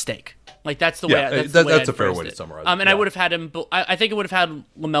was a mistake. Like that's the way. That's a fair way to summarize. And I would have had him. I think I would have had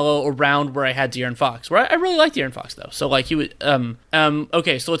LaMelo around where I had De'Aaron Fox. Where I really like De'Aaron Fox though. So like he would.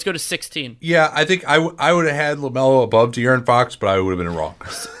 Okay, so let's go to 16. Yeah, I think I would have had LaMelo above De'Aaron Fox, but I would have been wrong.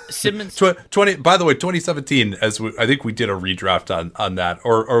 Simmons 20. By the way, 2017. I think we did a redraft on that,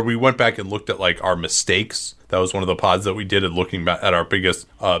 or we went back and looked at like our mistakes. That was one of the pods that we did at looking back at our biggest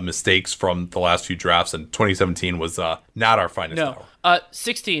mistakes from the last few drafts, and 2017 was not our finest hour.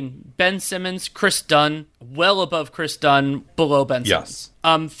 16, Ben Simmons, Chris Dunn, well above Chris Dunn, below Ben Simmons.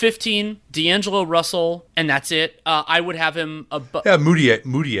 Yes. 15, D'Angelo Russell, and that's it. I would have him above. Yeah, Moutier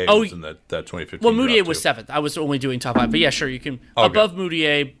was in that 2015. Well, Moutier was 7th. I was only doing top 5, but yeah, sure, you can above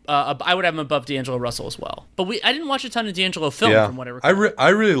Moutier. I would have him above D'Angelo Russell as well. But I didn't watch a ton of D'Angelo film from what I recall. I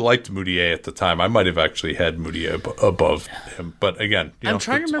really liked Moutier at the time. I might have actually had Moutier above him, but again, I'm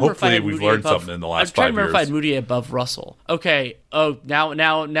trying to remember hopefully if I had we've Moutier learned above, something in the last 5 years. I'm trying to remember if I had Moutier above Russell. Okay. Oh,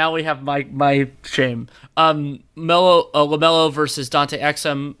 now we have my shame. LaMelo versus Dante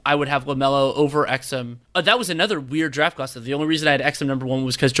Exum. I would have LaMelo over Exum. That was another weird draft class. The only reason I had Exum number 1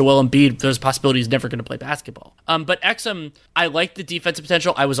 was because Joel Embiid, there's a possibility he's never going to play basketball. But Exum, I liked the defensive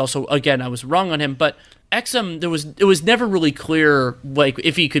potential. I was wrong on him, but Exum, it was never really clear like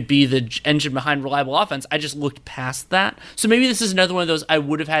if he could be the engine behind reliable offense. I just looked past that. So maybe this is another one of those I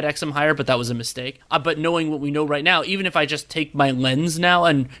would have had Exum higher, but that was a mistake. But knowing what we know right now, even if I just take my lens now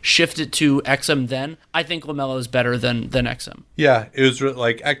and shift it to Exum, then I think LaMelo is better than Exum. Yeah, it was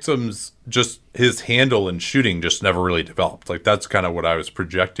like Exum's just his handle and shooting just never really developed. Like that's kind of what I was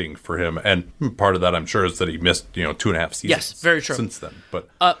projecting for him, and part of that I'm sure is that he missed 2.5 seasons. Yes, very true. Since then, but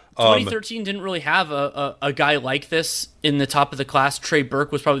 2013 didn't really have a guy like this in the top of the class. Trey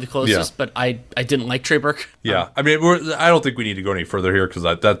Burke was probably the closest, but I didn't like Trey Burke. Yeah, I mean I don't think we need to go any further here because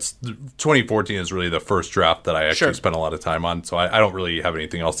that's 2014 is really the first draft that I actually spent a lot of time on. So I don't really have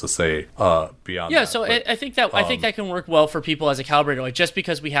anything else to say beyond. Yeah, that. so I think that can work well for people as a calibrator. Like just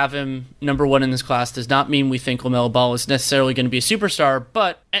because we have him number 1 in this class does not mean we think LaMelo Ball is necessarily going to be a superstar.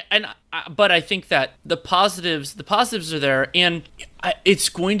 But I think that the positives are there, and it's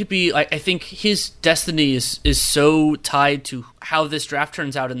going to be. I think his destiny is so tied to how this draft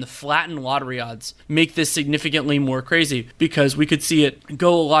turns out, and the flattened lottery odds make this significantly more crazy because we could see it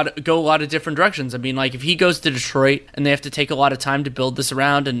go a lot of different directions. I mean, like if he goes to Detroit and they have to take a lot of time to build this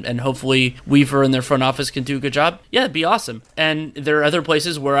around, and hopefully Weaver and their front office can do a good job. Yeah, it'd be awesome. And there are other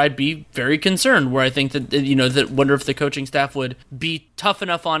places where I'd be very concerned, where I think that wonder if the coaching staff would be tough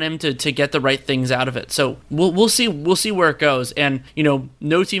enough on him to get the right things out of it. So we'll see where it goes. And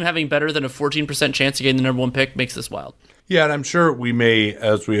no team having better than a 14% chance of getting the number 1 pick makes this wild. Yeah, and I'm sure we may,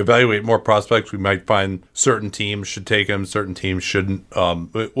 as we evaluate more prospects, we might find certain teams should take him, certain teams shouldn't.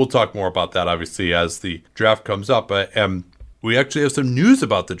 We'll talk more about that, obviously, as the draft comes up. And we actually have some news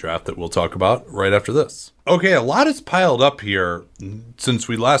about the draft that we'll talk about right after this. Okay, a lot has piled up here since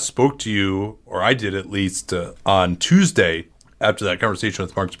we last spoke to you, or I did at least, on Tuesday. After that conversation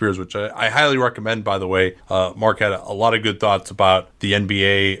with Mark Spears, which I highly recommend, by the way. Mark had a lot of good thoughts about the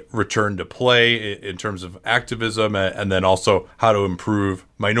NBA return to play in terms of activism and then also how to improve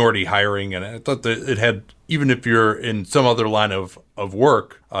minority hiring. And I thought that it had, even if you're in some other line of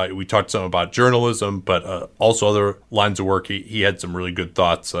work, we talked some about journalism, but also other lines of work. He had some really good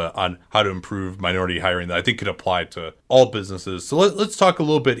thoughts on how to improve minority hiring that I think could apply to all businesses. So let's talk a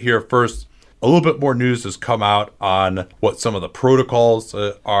little bit here first. A little bit more news has come out on what some of the protocols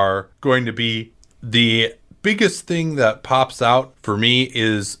are going to be. The biggest thing that pops out for me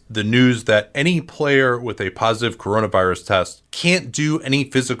is the news that any player with a positive coronavirus test can't do any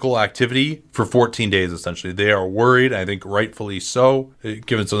physical activity for 14 days, essentially. They are worried, I think rightfully so,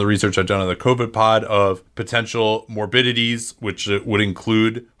 given some of the research I've done on the COVID pod, of potential morbidities, which would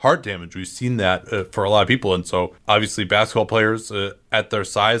include heart damage. We've seen that for a lot of people. And so obviously basketball players at their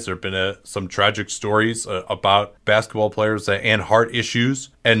size, there have been some tragic stories about basketball players and heart issues.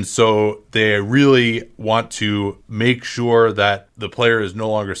 And so they really want to make sure that the player is no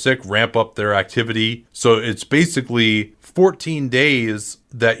longer sick, ramp up their activity. So it's basically 14 days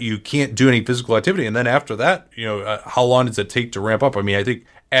that you can't do any physical activity. And then after that, how long does it take to ramp up? I mean, I think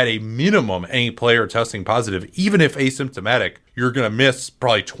at a minimum, any player testing positive, even if asymptomatic, you're going to miss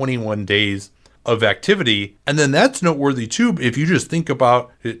probably 21 days of activity. And then that's noteworthy too. If you just think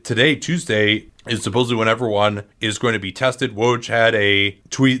about it, today, Tuesday, is supposedly when everyone is going to be tested. Woj had a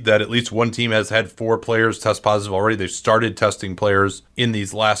tweet that at least one team has had 4 players test positive already. They've started testing players in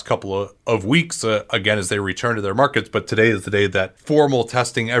these last couple of weeks, again, as they return to their markets. But today is the day that formal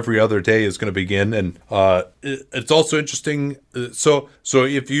testing every other day is going to begin. And it's also interesting. So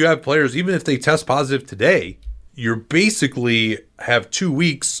if you have players, even if they test positive today, you're basically have 2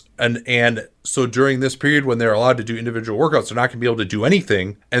 weeks. And so during this period when they're allowed to do individual workouts, they're not going to be able to do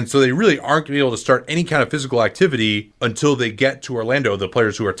anything. And so they really aren't going to be able to start any kind of physical activity until they get to Orlando, the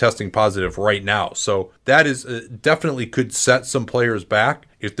players who are testing positive right now. So that is definitely could set some players back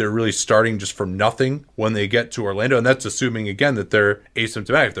if they're really starting just from nothing when they get to Orlando. And that's assuming, again, that they're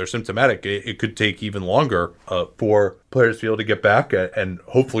asymptomatic. If they're symptomatic, it could take even longer for players to be able to get back. And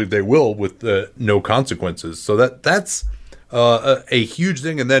hopefully they will with no consequences. So that's a huge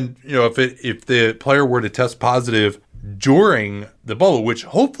thing. And then, if the player were to test positive during the bubble, which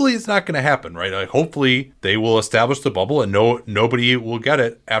hopefully is not going to happen, right? Like hopefully they will establish the bubble and nobody will get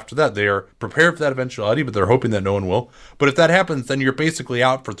it after that. They are prepared for that eventuality, but they're hoping that no one will. But if that happens, then you're basically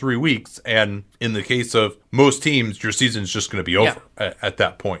out for 3 weeks. And in the case of most teams, your season's just going to be over at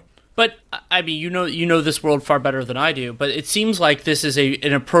that point. But I mean, you know this world far better than I do. But it seems like this is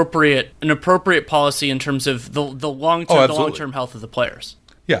an appropriate policy in terms of the long-term health of the players.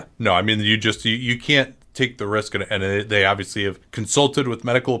 Yeah, no, I mean you can't take the risk, and they obviously have consulted with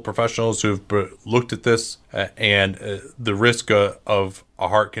medical professionals who have looked at this, and the risk of a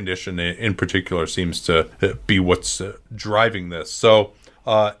heart condition in particular seems to be what's driving this. So.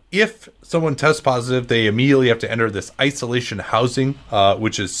 If someone tests positive, they immediately have to enter this isolation housing,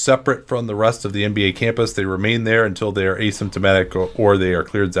 which is separate from the rest of the NBA campus. They remain there until they are asymptomatic or they are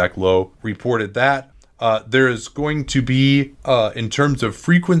cleared. Zach Lowe reported that. There is going to be, in terms of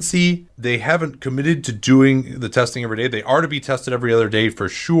frequency, they haven't committed to doing the testing every day. They are to be tested every other day for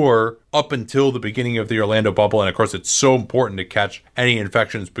sure up until the beginning of the Orlando bubble. And of course, it's so important to catch any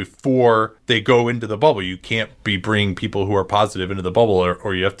infections before they go into the bubble. You can't be bringing people who are positive into the bubble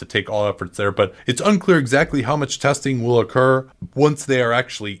or you have to take all efforts there. But it's unclear exactly how much testing will occur once they are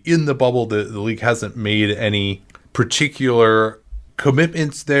actually in the bubble. The league hasn't made any particular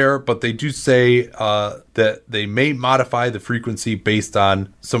commitments there, but they do say that they may modify the frequency based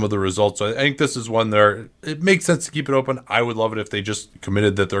on some of the results. So I think this is one there. It makes sense to keep it open. I would love it if they just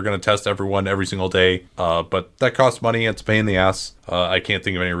committed that they're going to test everyone every single day. But that costs money. It's a pain in the ass. I can't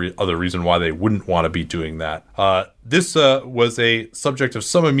think of any other reason why they wouldn't want to be doing that. This was a subject of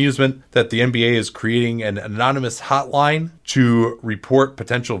some amusement that the NBA is creating an anonymous hotline to report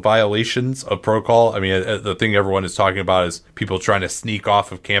potential violations of protocol. I mean, the thing everyone is talking about is people trying to sneak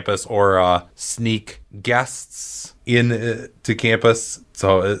off of campus or sneak guests in to campus.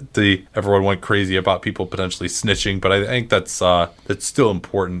 So everyone went crazy about people potentially snitching, but I think that's still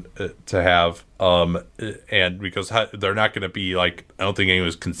important to have. And because they're not going to be like, I don't think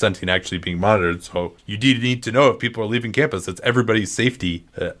anyone's consenting to actually being monitored. So you do need to know if people are leaving campus. It's everybody's safety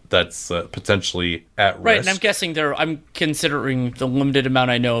that's potentially at risk. Right, and I'm guessing I'm considering the limited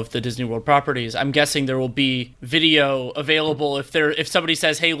amount I know of the Disney World properties. I'm guessing there will be video available if somebody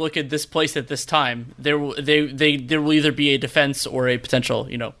says, "Hey, look at this place at this time." There will either be a defense or a potential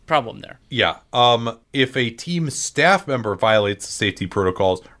problem there. Yeah. If a team staff member violates the safety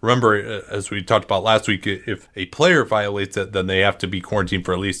protocols, remember, as we talked about last week, if a player violates it, then they have to be quarantined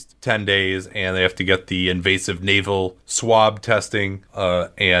for at least 10 days and they have to get the invasive nasal swab testing.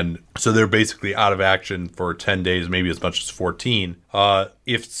 And so they're basically out of action for 10 days, maybe as much as 14.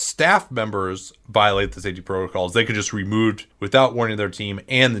 If staff members violate the safety protocols, they can just removed without warning their team,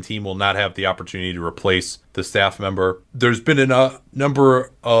 and the team will not have the opportunity to replace the staff member. There's been a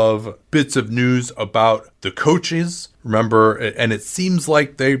number of bits of news about the coaches, remember, and it seems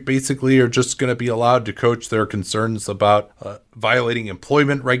like they basically are just going to be allowed to coach. Their concerns about violating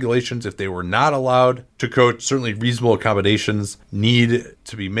employment regulations if they were not allowed to coach. Certainly reasonable accommodations need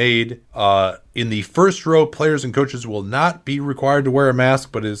to be made. In the first row, players and coaches will not be required to wear a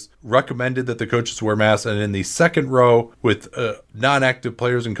mask, but is recommended that the coaches wear masks. And in the second row, with non-active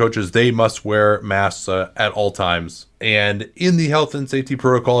players and coaches, they must wear masks at all times. And in the health and safety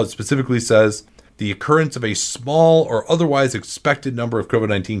protocol, it specifically says the occurrence of a small or otherwise expected number of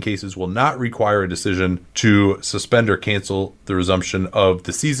COVID-19 cases will not require a decision to suspend or cancel the resumption of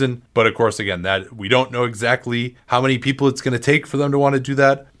the season. But of course, again, that we don't know exactly how many people it's going to take for them to want to do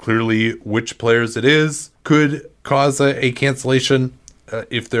that. Clearly, which players it is could cause a cancellation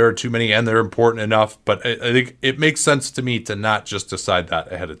if there are too many and they're important enough. But I think it makes sense to me to not just decide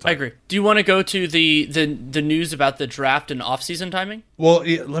that ahead of time. I agree. Do you want to go to the news about the draft and offseason timing? Well,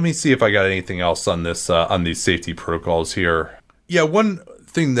 let me see if I got anything else on this on these safety protocols here. Yeah, one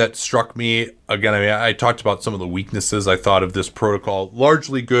thing that struck me, again, I mean, I talked about some of the weaknesses I thought of this protocol.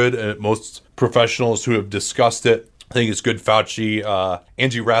 Largely good. Most professionals who have discussed it I think it's good. Fauci,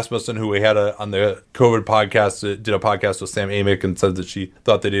 Angie Rasmussen, who we had on the COVID podcast, did a podcast with Sam Amick and said that she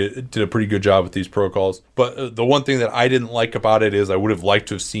thought they did a pretty good job with these protocols. But the one thing that I didn't like about it is I would have liked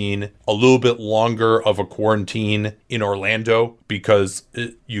to have seen a little bit longer of a quarantine in Orlando, because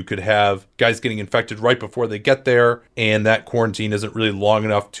you could have guys getting infected right before they get there, and that quarantine isn't really long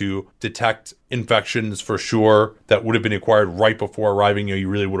enough to detect infections for sure that would have been acquired right before arriving. You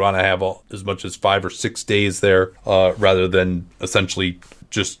really would want to have as much as 5 or 6 days there, rather than essentially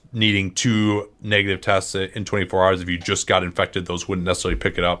just needing 2 negative tests in 24 hours. If you just got infected, those wouldn't necessarily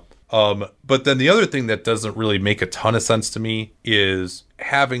pick it up. But then the other thing that doesn't really make a ton of sense to me is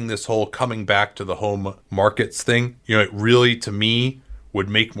having this whole coming back to the home markets thing. You know, it really, to me, would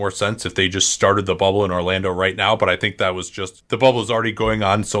make more sense if they just started the bubble in Orlando right now. But I think that was just, the bubble is already going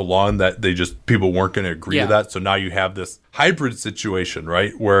on so long that people weren't going to agree to that. So now you have this hybrid situation,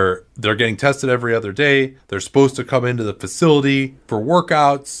 right, where they're getting tested every other day. They're supposed to come into the facility for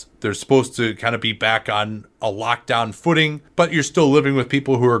workouts. They're supposed to kind of be back on a lockdown footing, but you're still living with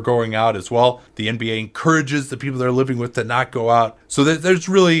people who are going out as well. The NBA encourages the people they're living with to not go out. So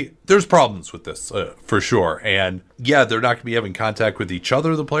there's problems with this for sure. And yeah, they're not going to be having contact with each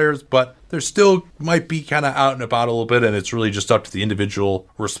other, the players, but there still might be kind of out and about a little bit. And it's really just up to the individual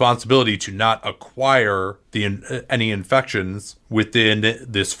responsibility to not acquire any infections within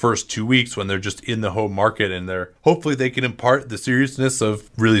this first 2 weeks when they're just in the home market, and hopefully they can impart the seriousness of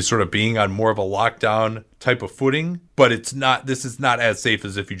really sort of being on more of a lockdown type of footing. But this is not as safe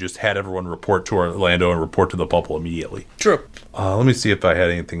as if you just had everyone report to Orlando and report to the bubble immediately. True. Let me see if I had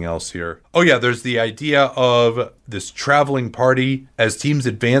anything else here. Oh yeah, there's the idea of this traveling party. As teams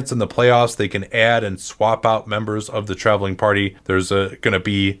advance in the playoffs, they can add and swap out members of the traveling party.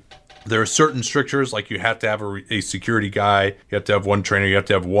 There are certain strictures, like you have to have a security guy, you have to have one trainer, you have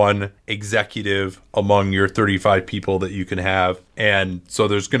to have one executive among your 35 people that you can have. And so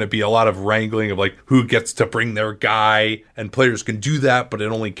there's going to be a lot of wrangling of like who gets to bring their guy, and players can do that, but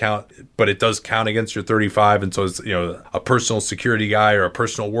it does count against your 35. And so it's, a personal security guy or a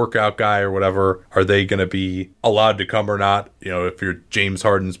personal workout guy or whatever, are they going to be allowed to come or not? If you're James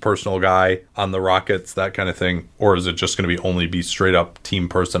Harden's personal guy on the Rockets, that kind of thing, or is it just going to only be straight up team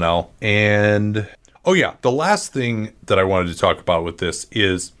personnel? And oh yeah, the last thing that I wanted to talk about with this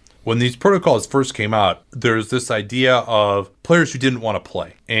is, when these protocols first came out, there's this idea of players who didn't want to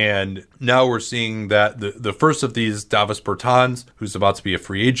play. And now we're seeing that the first of these, Davis Bertans, who's about to be a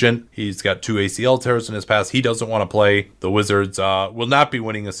free agent, he's got 2 ACL tears in his past. He doesn't want to play. The Wizards will not be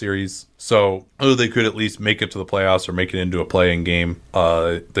winning a series. So they could at least make it to the playoffs or make it into a play-in game.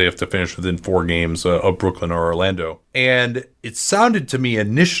 They have to finish within 4 games of Brooklyn or Orlando. And it sounded to me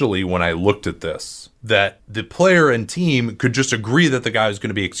initially when I looked at this that the player and team could just agree that the guy is going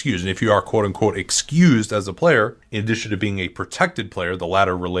to be excused. And if you are quote-unquote excused as a player, in addition to being a protected player, the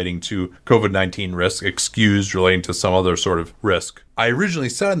latter relating to COVID-19 risk, excused relating to some other sort of risk. I originally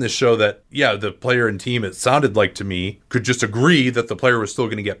said on this show that, yeah, the player and team, it sounded like to me, could just agree that the player was still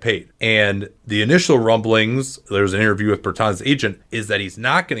going to get paid. And the initial rumblings, there was an interview with Bertans' agent, is that he's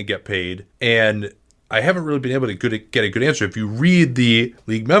not going to get paid. And I haven't really been able to get a good answer. If you read the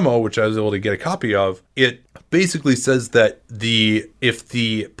league memo, which I was able to get a copy of, it basically says that if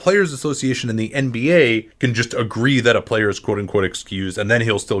the Players Association and the NBA can just agree that a player is quote unquote excused, and then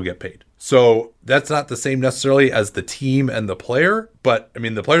he'll still get paid. So that's not the same necessarily as the team and the player. But I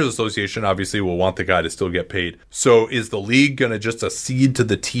mean, the Players Association obviously will want the guy to still get paid. So is the league going to just accede to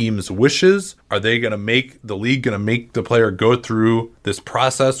the team's wishes? Are they going to make the player go through this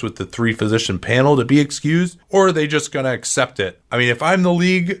process with the 3-physician panel to be excused? Or are they just going to accept it? I mean, if I'm the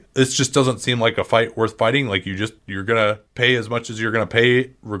league, this just doesn't seem like a fight worth fighting. Like you're going to pay as much as you're going to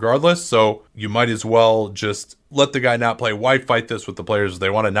pay regardless. So you might as well just let the guy not play. Why fight this with the players? If they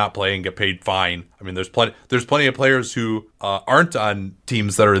want to not play and get paid fine. I mean, there's plenty of players who aren't on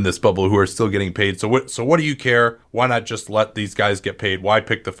teams that are in this bubble who are still getting paid. So what do you care? Why not just let these guys get paid? Why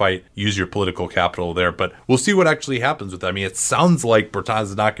pick the fight? Use your political capital there. But we'll see what actually happens with that. I mean, it sounds like Bertans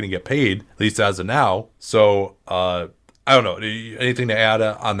is not going to get paid, at least as of now. So I don't know. Anything to add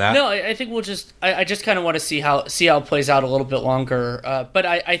on that? No, I think we'll just. I just kind of want to see how it plays out a little bit longer. But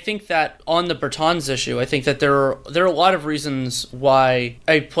I think that on the Bertans issue, I think that there are a lot of reasons why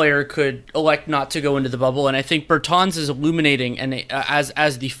a player could elect not to go into the bubble, and I think Bertans is illuminating, and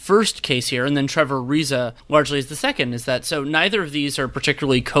as the first case here, and then Trevor Ariza largely is the second. Is that so? Neither of these are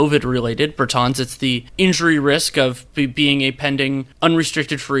particularly COVID related. Bertans, it's the injury risk of being a pending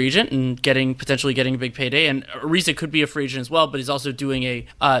unrestricted free agent and potentially getting a big payday, and Ariza could be a free agent as well, but he's also doing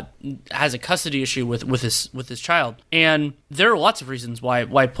has a custody issue with his child. And there are lots of reasons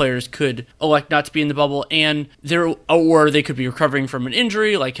why players could elect not to be in the bubble, and or they could be recovering from an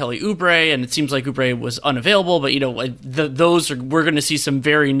injury like Kelly Oubre, and it seems like Oubre was unavailable, but we're going to see some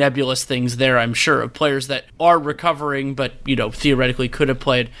very nebulous things there, I'm sure, of players that are recovering but theoretically could have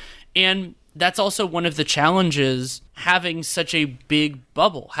played. And that's also one of the challenges having such a big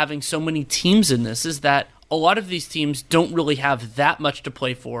bubble, having so many teams in this, is that a lot of these teams don't really have that much to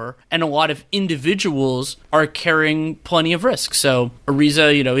play for, and a lot of individuals are carrying plenty of risk. So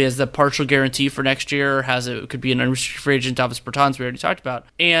Ariza, he has the partial guarantee for next year, could be an unrestricted free agent. Davis Bertans, we already talked about,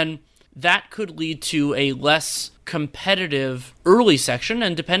 and that could lead to a less competitive early section,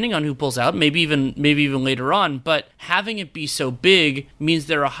 and depending on who pulls out, maybe even later on. But having it be so big means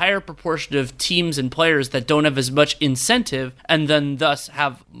there are a higher proportion of teams and players that don't have as much incentive, and then thus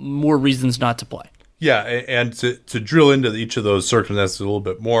have more reasons not to play. Yeah, and to drill into each of those circumstances a little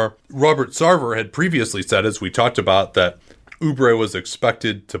bit more, Robert Sarver had previously said, as we talked about, that Oubre was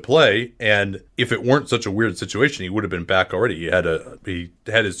expected to play, and if it weren't such a weird situation, he would have been back already. He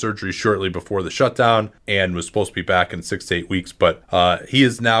had his surgery shortly before the shutdown and was supposed to be back in 6 to 8 weeks, but he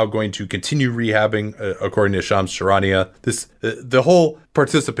is now going to continue rehabbing, according to Shams Charania. The whole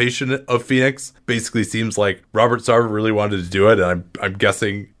participation of Phoenix basically seems like Robert Sarver really wanted to do it, and I'm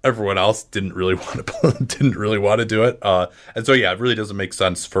guessing everyone else didn't really want to do it. And so yeah, it really doesn't make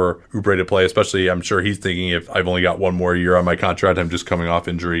sense for Oubre to play, especially I'm sure he's thinking, if I've only got one more year on my contract, I'm just coming off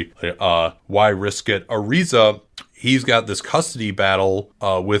injury. Why risk it? Ariza, he's got this custody battle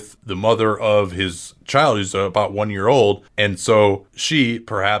with the mother of his child, who's about 1 year old. And so she,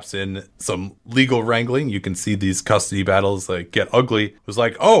 perhaps in some legal wrangling, you can see these custody battles get ugly, was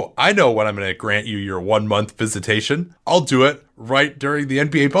like, oh, I know when I'm going to grant you your 1 month visitation. I'll do it right during the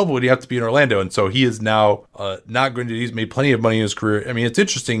NBA bubble when you have to be in Orlando. And so he is now not going to, he's made plenty of money in his career. I mean, it's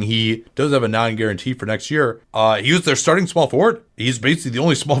interesting. He does have a non-guarantee for next year. He was their starting small forward. He's basically the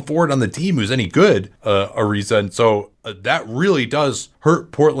only small forward on the team who's any good, Ariza. And so that really does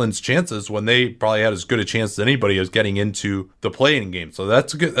hurt Portland's chances when they probably had as good a chance as anybody as getting into the play-in game. So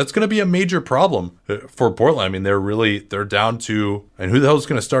that's going to be a major problem for Portland. I mean, they're down to, and who the hell is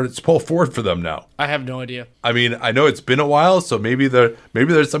going to start at small forward for them now? I have no idea. I mean, I know it's been a while, so maybe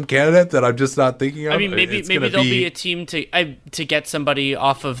there's some candidate that I'm just not thinking of. I mean, maybe there'll be a team to get somebody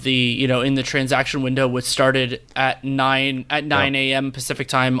off of the, in the transaction window, which started at 9 a.m. Pacific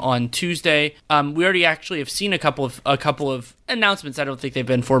time on Tuesday. We already actually have seen a couple of announcements. I don't think they've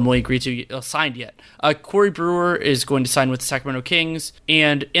been formally agreed to signed yet. Corey Brewer is going to sign with the Sacramento Kings,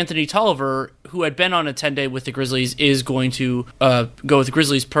 and Anthony Tolliver, who had been on a 10-day with the Grizzlies, is going to go with the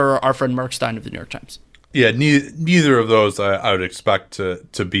Grizzlies, per our friend Mark Stein of the New York Times. Yeah, neither of those I would expect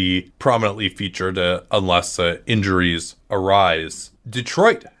to be prominently featured unless injuries arise.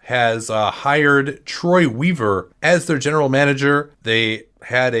 Detroit has hired Troy Weaver as their general manager. They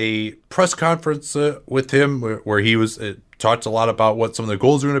had a press conference with him where he was talked a lot about what some of the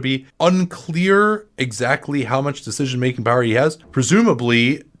goals are going to be. Unclear exactly how much decision-making power he has.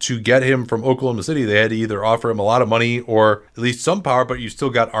 Presumably, to get him from Oklahoma City, they had to either offer him a lot of money or at least some power, but you still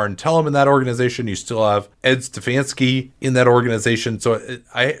got Arn Tellem in that organization. You still have Ed Stefanski in that organization. So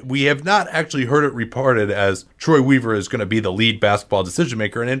we have not actually heard it reported as Troy Weaver is going to be the lead basketball decision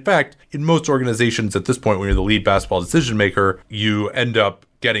maker. And in fact, in most organizations at this point, when you're the lead basketball decision maker, you end up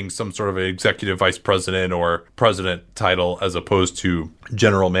getting some sort of an executive vice president or president title as opposed to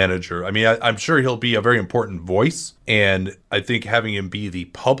general manager. I mean, I'm sure he'll be a very important voice, and I think having him be the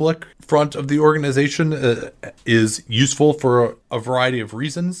public front of the organization is useful for a variety of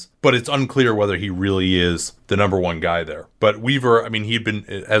reasons, but it's unclear whether he really is the number one guy there. But Weaver, I mean, he'd been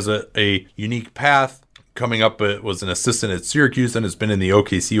as a unique path. Coming up, was an assistant at Syracuse and has been in the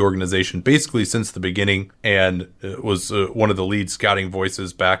OKC organization basically since the beginning, and was one of the lead scouting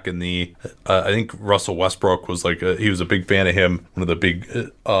voices back in the, I think Russell Westbrook was he was a big fan of him, one of the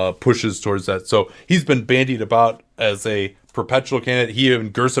big pushes towards that. So he's been bandied about as a perpetual candidate. He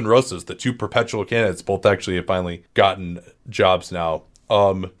and Gerson Rosas, the two perpetual candidates, both actually have finally gotten jobs now.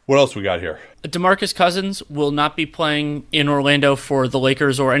 What else we got here? DeMarcus Cousins will not be playing in Orlando for the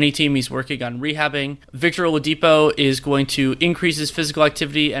Lakers or any team. He's working on rehabbing. Victor Oladipo is going to increase his physical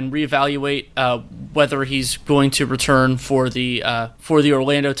activity and reevaluate whether he's going to return for the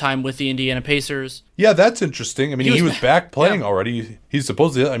Orlando time with the Indiana Pacers. Yeah, that's interesting. I mean, he was back playing already. He's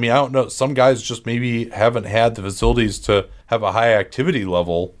supposedly, I mean, I don't know. Some guys just maybe haven't had the facilities to have a high activity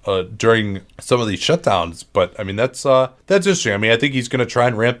level during some of these shutdowns. But I mean, that's interesting. I mean, I think he's going to try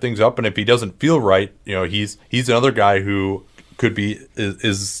and ramp things up. And if he doesn't feel right, he's another guy who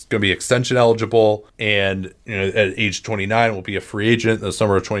is going to be extension eligible, and at age 29 will be a free agent in the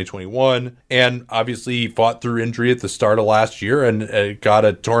summer of 2021. And obviously he fought through injury at the start of last year and got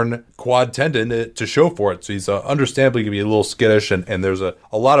a torn quad tendon to show for it. So he's understandably going to be a little skittish, and there's a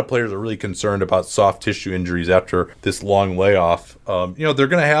lot of players are really concerned about soft tissue injuries after this long layoff. They're going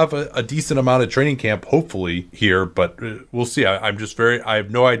to have a decent amount of training camp hopefully here, but we'll see. I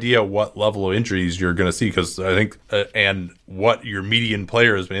have no idea what level of injuries you're going to see, because I think and what your median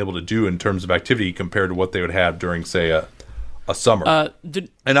player has been able to do in terms of activity compared to what they would have during, say, a summer.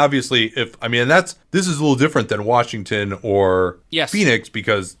 And obviously, this is a little different than Washington or Phoenix,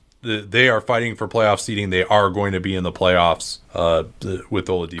 because they are fighting for playoff seeding. They are going to be in the playoffs with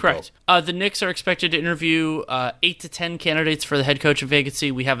Oladipo. Correct. The Knicks are expected to interview 8 to 10 candidates for the head coach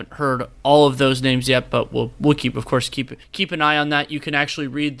vacancy. We haven't heard all of those names yet, but we'll keep an eye on that. You can actually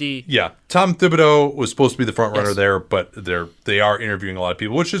read the Tom Thibodeau was supposed to be the front runner there, but they are interviewing a lot of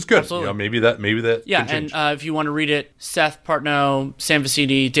people, which is good. Absolutely. Maybe that can change. And if you want to read it, Seth Partnow, Sam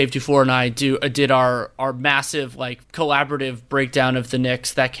Vecini, Dave Dufour, and I did our massive collaborative breakdown of the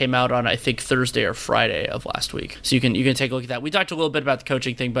Knicks that came out on I think Thursday or Friday of last week. So you can take a look at that. We talked a little bit about the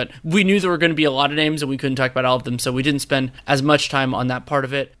coaching thing, but we knew there were going to be a lot of names and we couldn't talk about all of them, so we didn't spend as much time on that part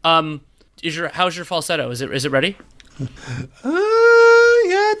of it. How's your falsetto? Is it ready? Yeah,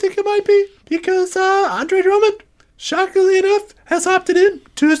 I think it might be, because Andre Drummond, shockingly enough, has opted in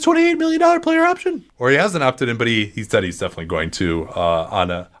to his $28 million player option. Or he hasn't opted in, but he said he's definitely going to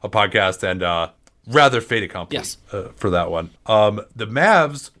on a podcast, and rather fait accompli for that one. The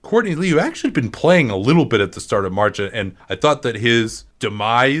Mavs, Courtney Lee, who actually been playing a little bit at the start of March, and I thought that his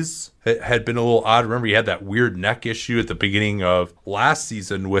demise had been a little odd. Remember, he had that weird neck issue at the beginning of last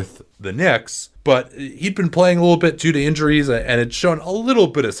season with the Knicks, but he'd been playing a little bit due to injuries, and had shown a little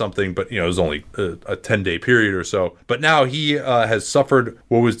bit of something, but it was only a 10-day period or so. But now he has suffered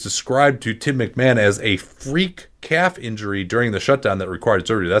what was described to Tim McMahon as a freak calf injury during the shutdown that required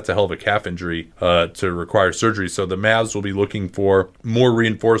surgery. That's a hell of a calf injury to require surgery. So the Mavs will be looking for more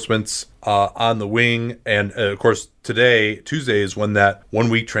reinforcements on the wing. And of course, Tuesday is when that 1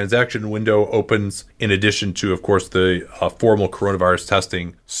 week transaction window opens, in addition to, of course, the formal coronavirus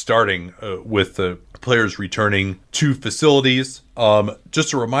testing starting with the players returning to facilities.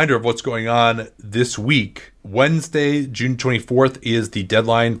 Just a reminder of what's going on this week. Wednesday, June 24th is the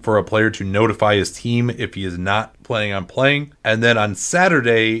deadline for a player to notify his team if he is not planning on playing. And then on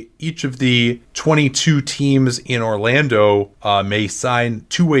Saturday, each of the 22 teams in Orlando may sign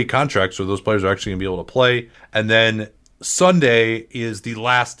two-way contracts, so those players are actually going to be able to play. And then Sunday is the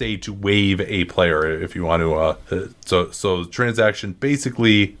last day to waive a player if you want to. So transaction,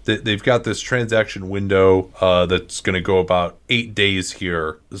 basically, they've got this transaction window that's going to go about 8 days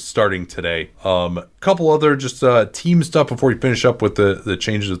here, starting today. Couple other just team stuff before we finish up with the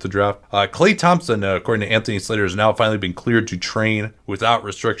changes of the draft. Klay Thompson, according to Anthony Slater, has now finally been cleared to train without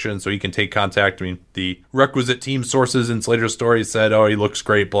restrictions, so he can take contact. I mean, the requisite team sources in Slater's story said, "Oh, he looks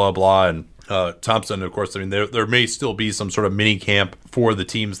great," blah blah, and Thompson, of course, I mean, there may still be some sort of mini camp for the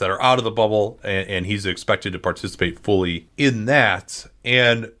teams that are out of the bubble, and he's expected to participate fully in that.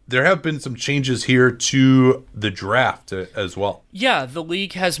 And there have been some changes here to the draft as well. Yeah, the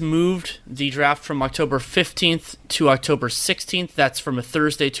league has moved the draft from October 15th to October 16th. That's from a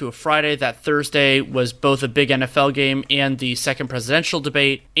Thursday to a Friday. That Thursday was both a big NFL game and the second presidential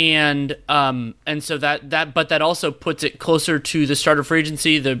debate. And so that also puts it closer to the start of free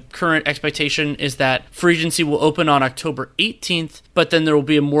agency. The current expectation is that free agency will open on October 18th, but then there will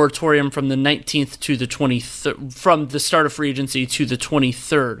be a moratorium from the 19th to the 23rd, from the start of free agency to the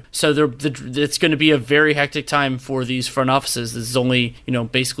 23rd. So it's going to be a very hectic time for these front offices. This is only,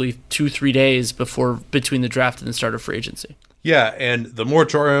 basically 2-3 days between the draft and the start of free agency. Yeah, and the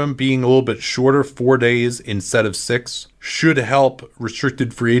moratorium being a little bit shorter, 4 days instead of 6, should help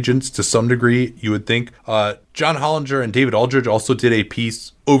restricted free agents to some degree, you would think. John Hollinger and David Aldridge also did a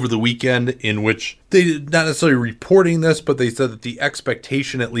piece over the weekend in which they did not necessarily reporting this, but they said that the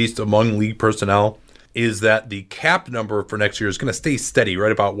expectation, at least among league personnel, is that the cap number for next year is going to stay steady,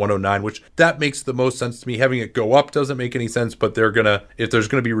 right about 109, which that makes the most sense to me. Having it go up doesn't make any sense, but if there's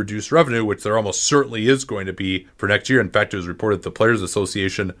going to be reduced revenue, which there almost certainly is going to be for next year. In fact, it was reported that the Players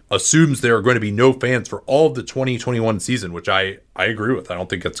Association assumes there are going to be no fans for all of the 2021 season, which I agree with. I don't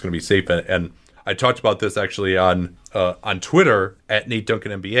think that's going to be safe. And I talked about this actually on Twitter at Nate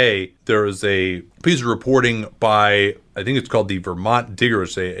Duncan NBA. There was a piece of reporting by, I think it's called the Vermont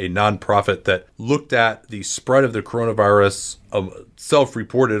Diggers, a nonprofit that looked at the spread of the coronavirus,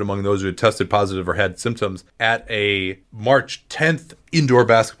 self-reported among those who had tested positive or had symptoms at a March 10th indoor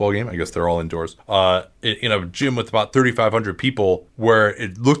basketball game. I guess they're all indoors, in a gym with about 3,500 people, where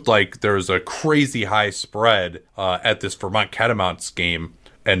it looked like there was a crazy high spread at this Vermont Catamounts game.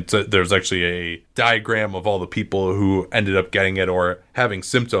 And so there's actually a diagram of all the people who ended up getting it or having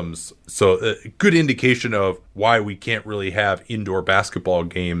symptoms. So a good indication of why we can't really have indoor basketball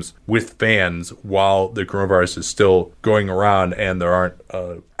games with fans while the coronavirus is still going around and there aren't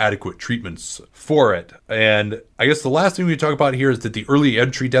adequate treatments for it. And I guess the last thing we talk about here is that the early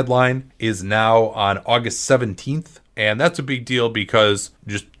entry deadline is now on August 17th. And that's a big deal because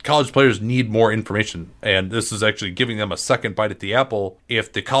just college players need more information. And this is actually giving them a second bite at the apple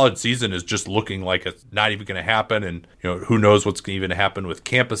if the college season is just looking like it's not even going to happen. And, who knows what's going to even happen with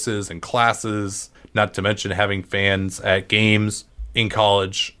campuses and classes, not to mention having fans at games in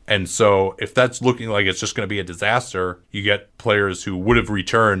college. And so if that's looking like it's just going to be a disaster, you get players who would have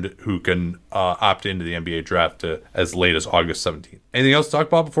returned who can opt into the NBA draft as late as August 17th. Anything else to talk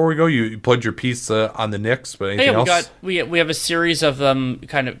about before we go? You plugged your piece on the Knicks, but anything else? We have a series of them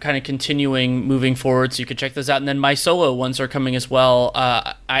kind of continuing moving forward, so you can check those out. And then my solo ones are coming as well.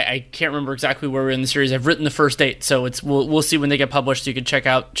 I can't remember exactly where we're in the series. I've written the first date, so we'll see when they get published. So you can check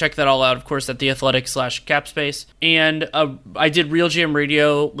that all out, of course, at theathletic.com/capspace. And I did Real GM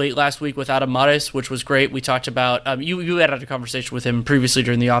Radio late last week with Adam Mattis, which was great. We talked about you had a conversation with him previously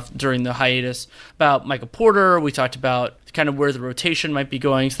during the hiatus about Michael Porter. We talked about kind of where the rotation might be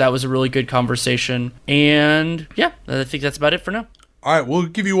going, so that was a really good conversation. And yeah, I think that's about it for now. All right, we'll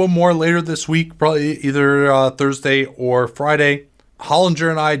give you one more later this week, probably either Thursday or Friday. Hollinger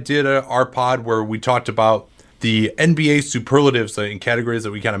and I did our pod where we talked about the NBA superlatives in categories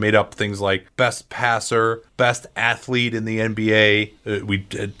that we kind of made up, things like best passer, best athlete in the NBA. We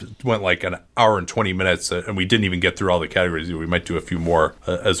went like an hour and 20 minutes, and we didn't even get through all the categories. We might do a few more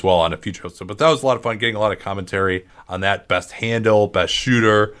as well on a future episode. But that was a lot of fun, getting a lot of commentary on that. Best handle, best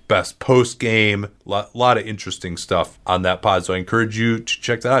shooter, best post game. A lot of interesting stuff on that pod. So I encourage you to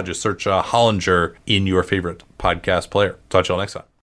check that out. Just search Hollinger in your favorite podcast player. Talk to y'all next time.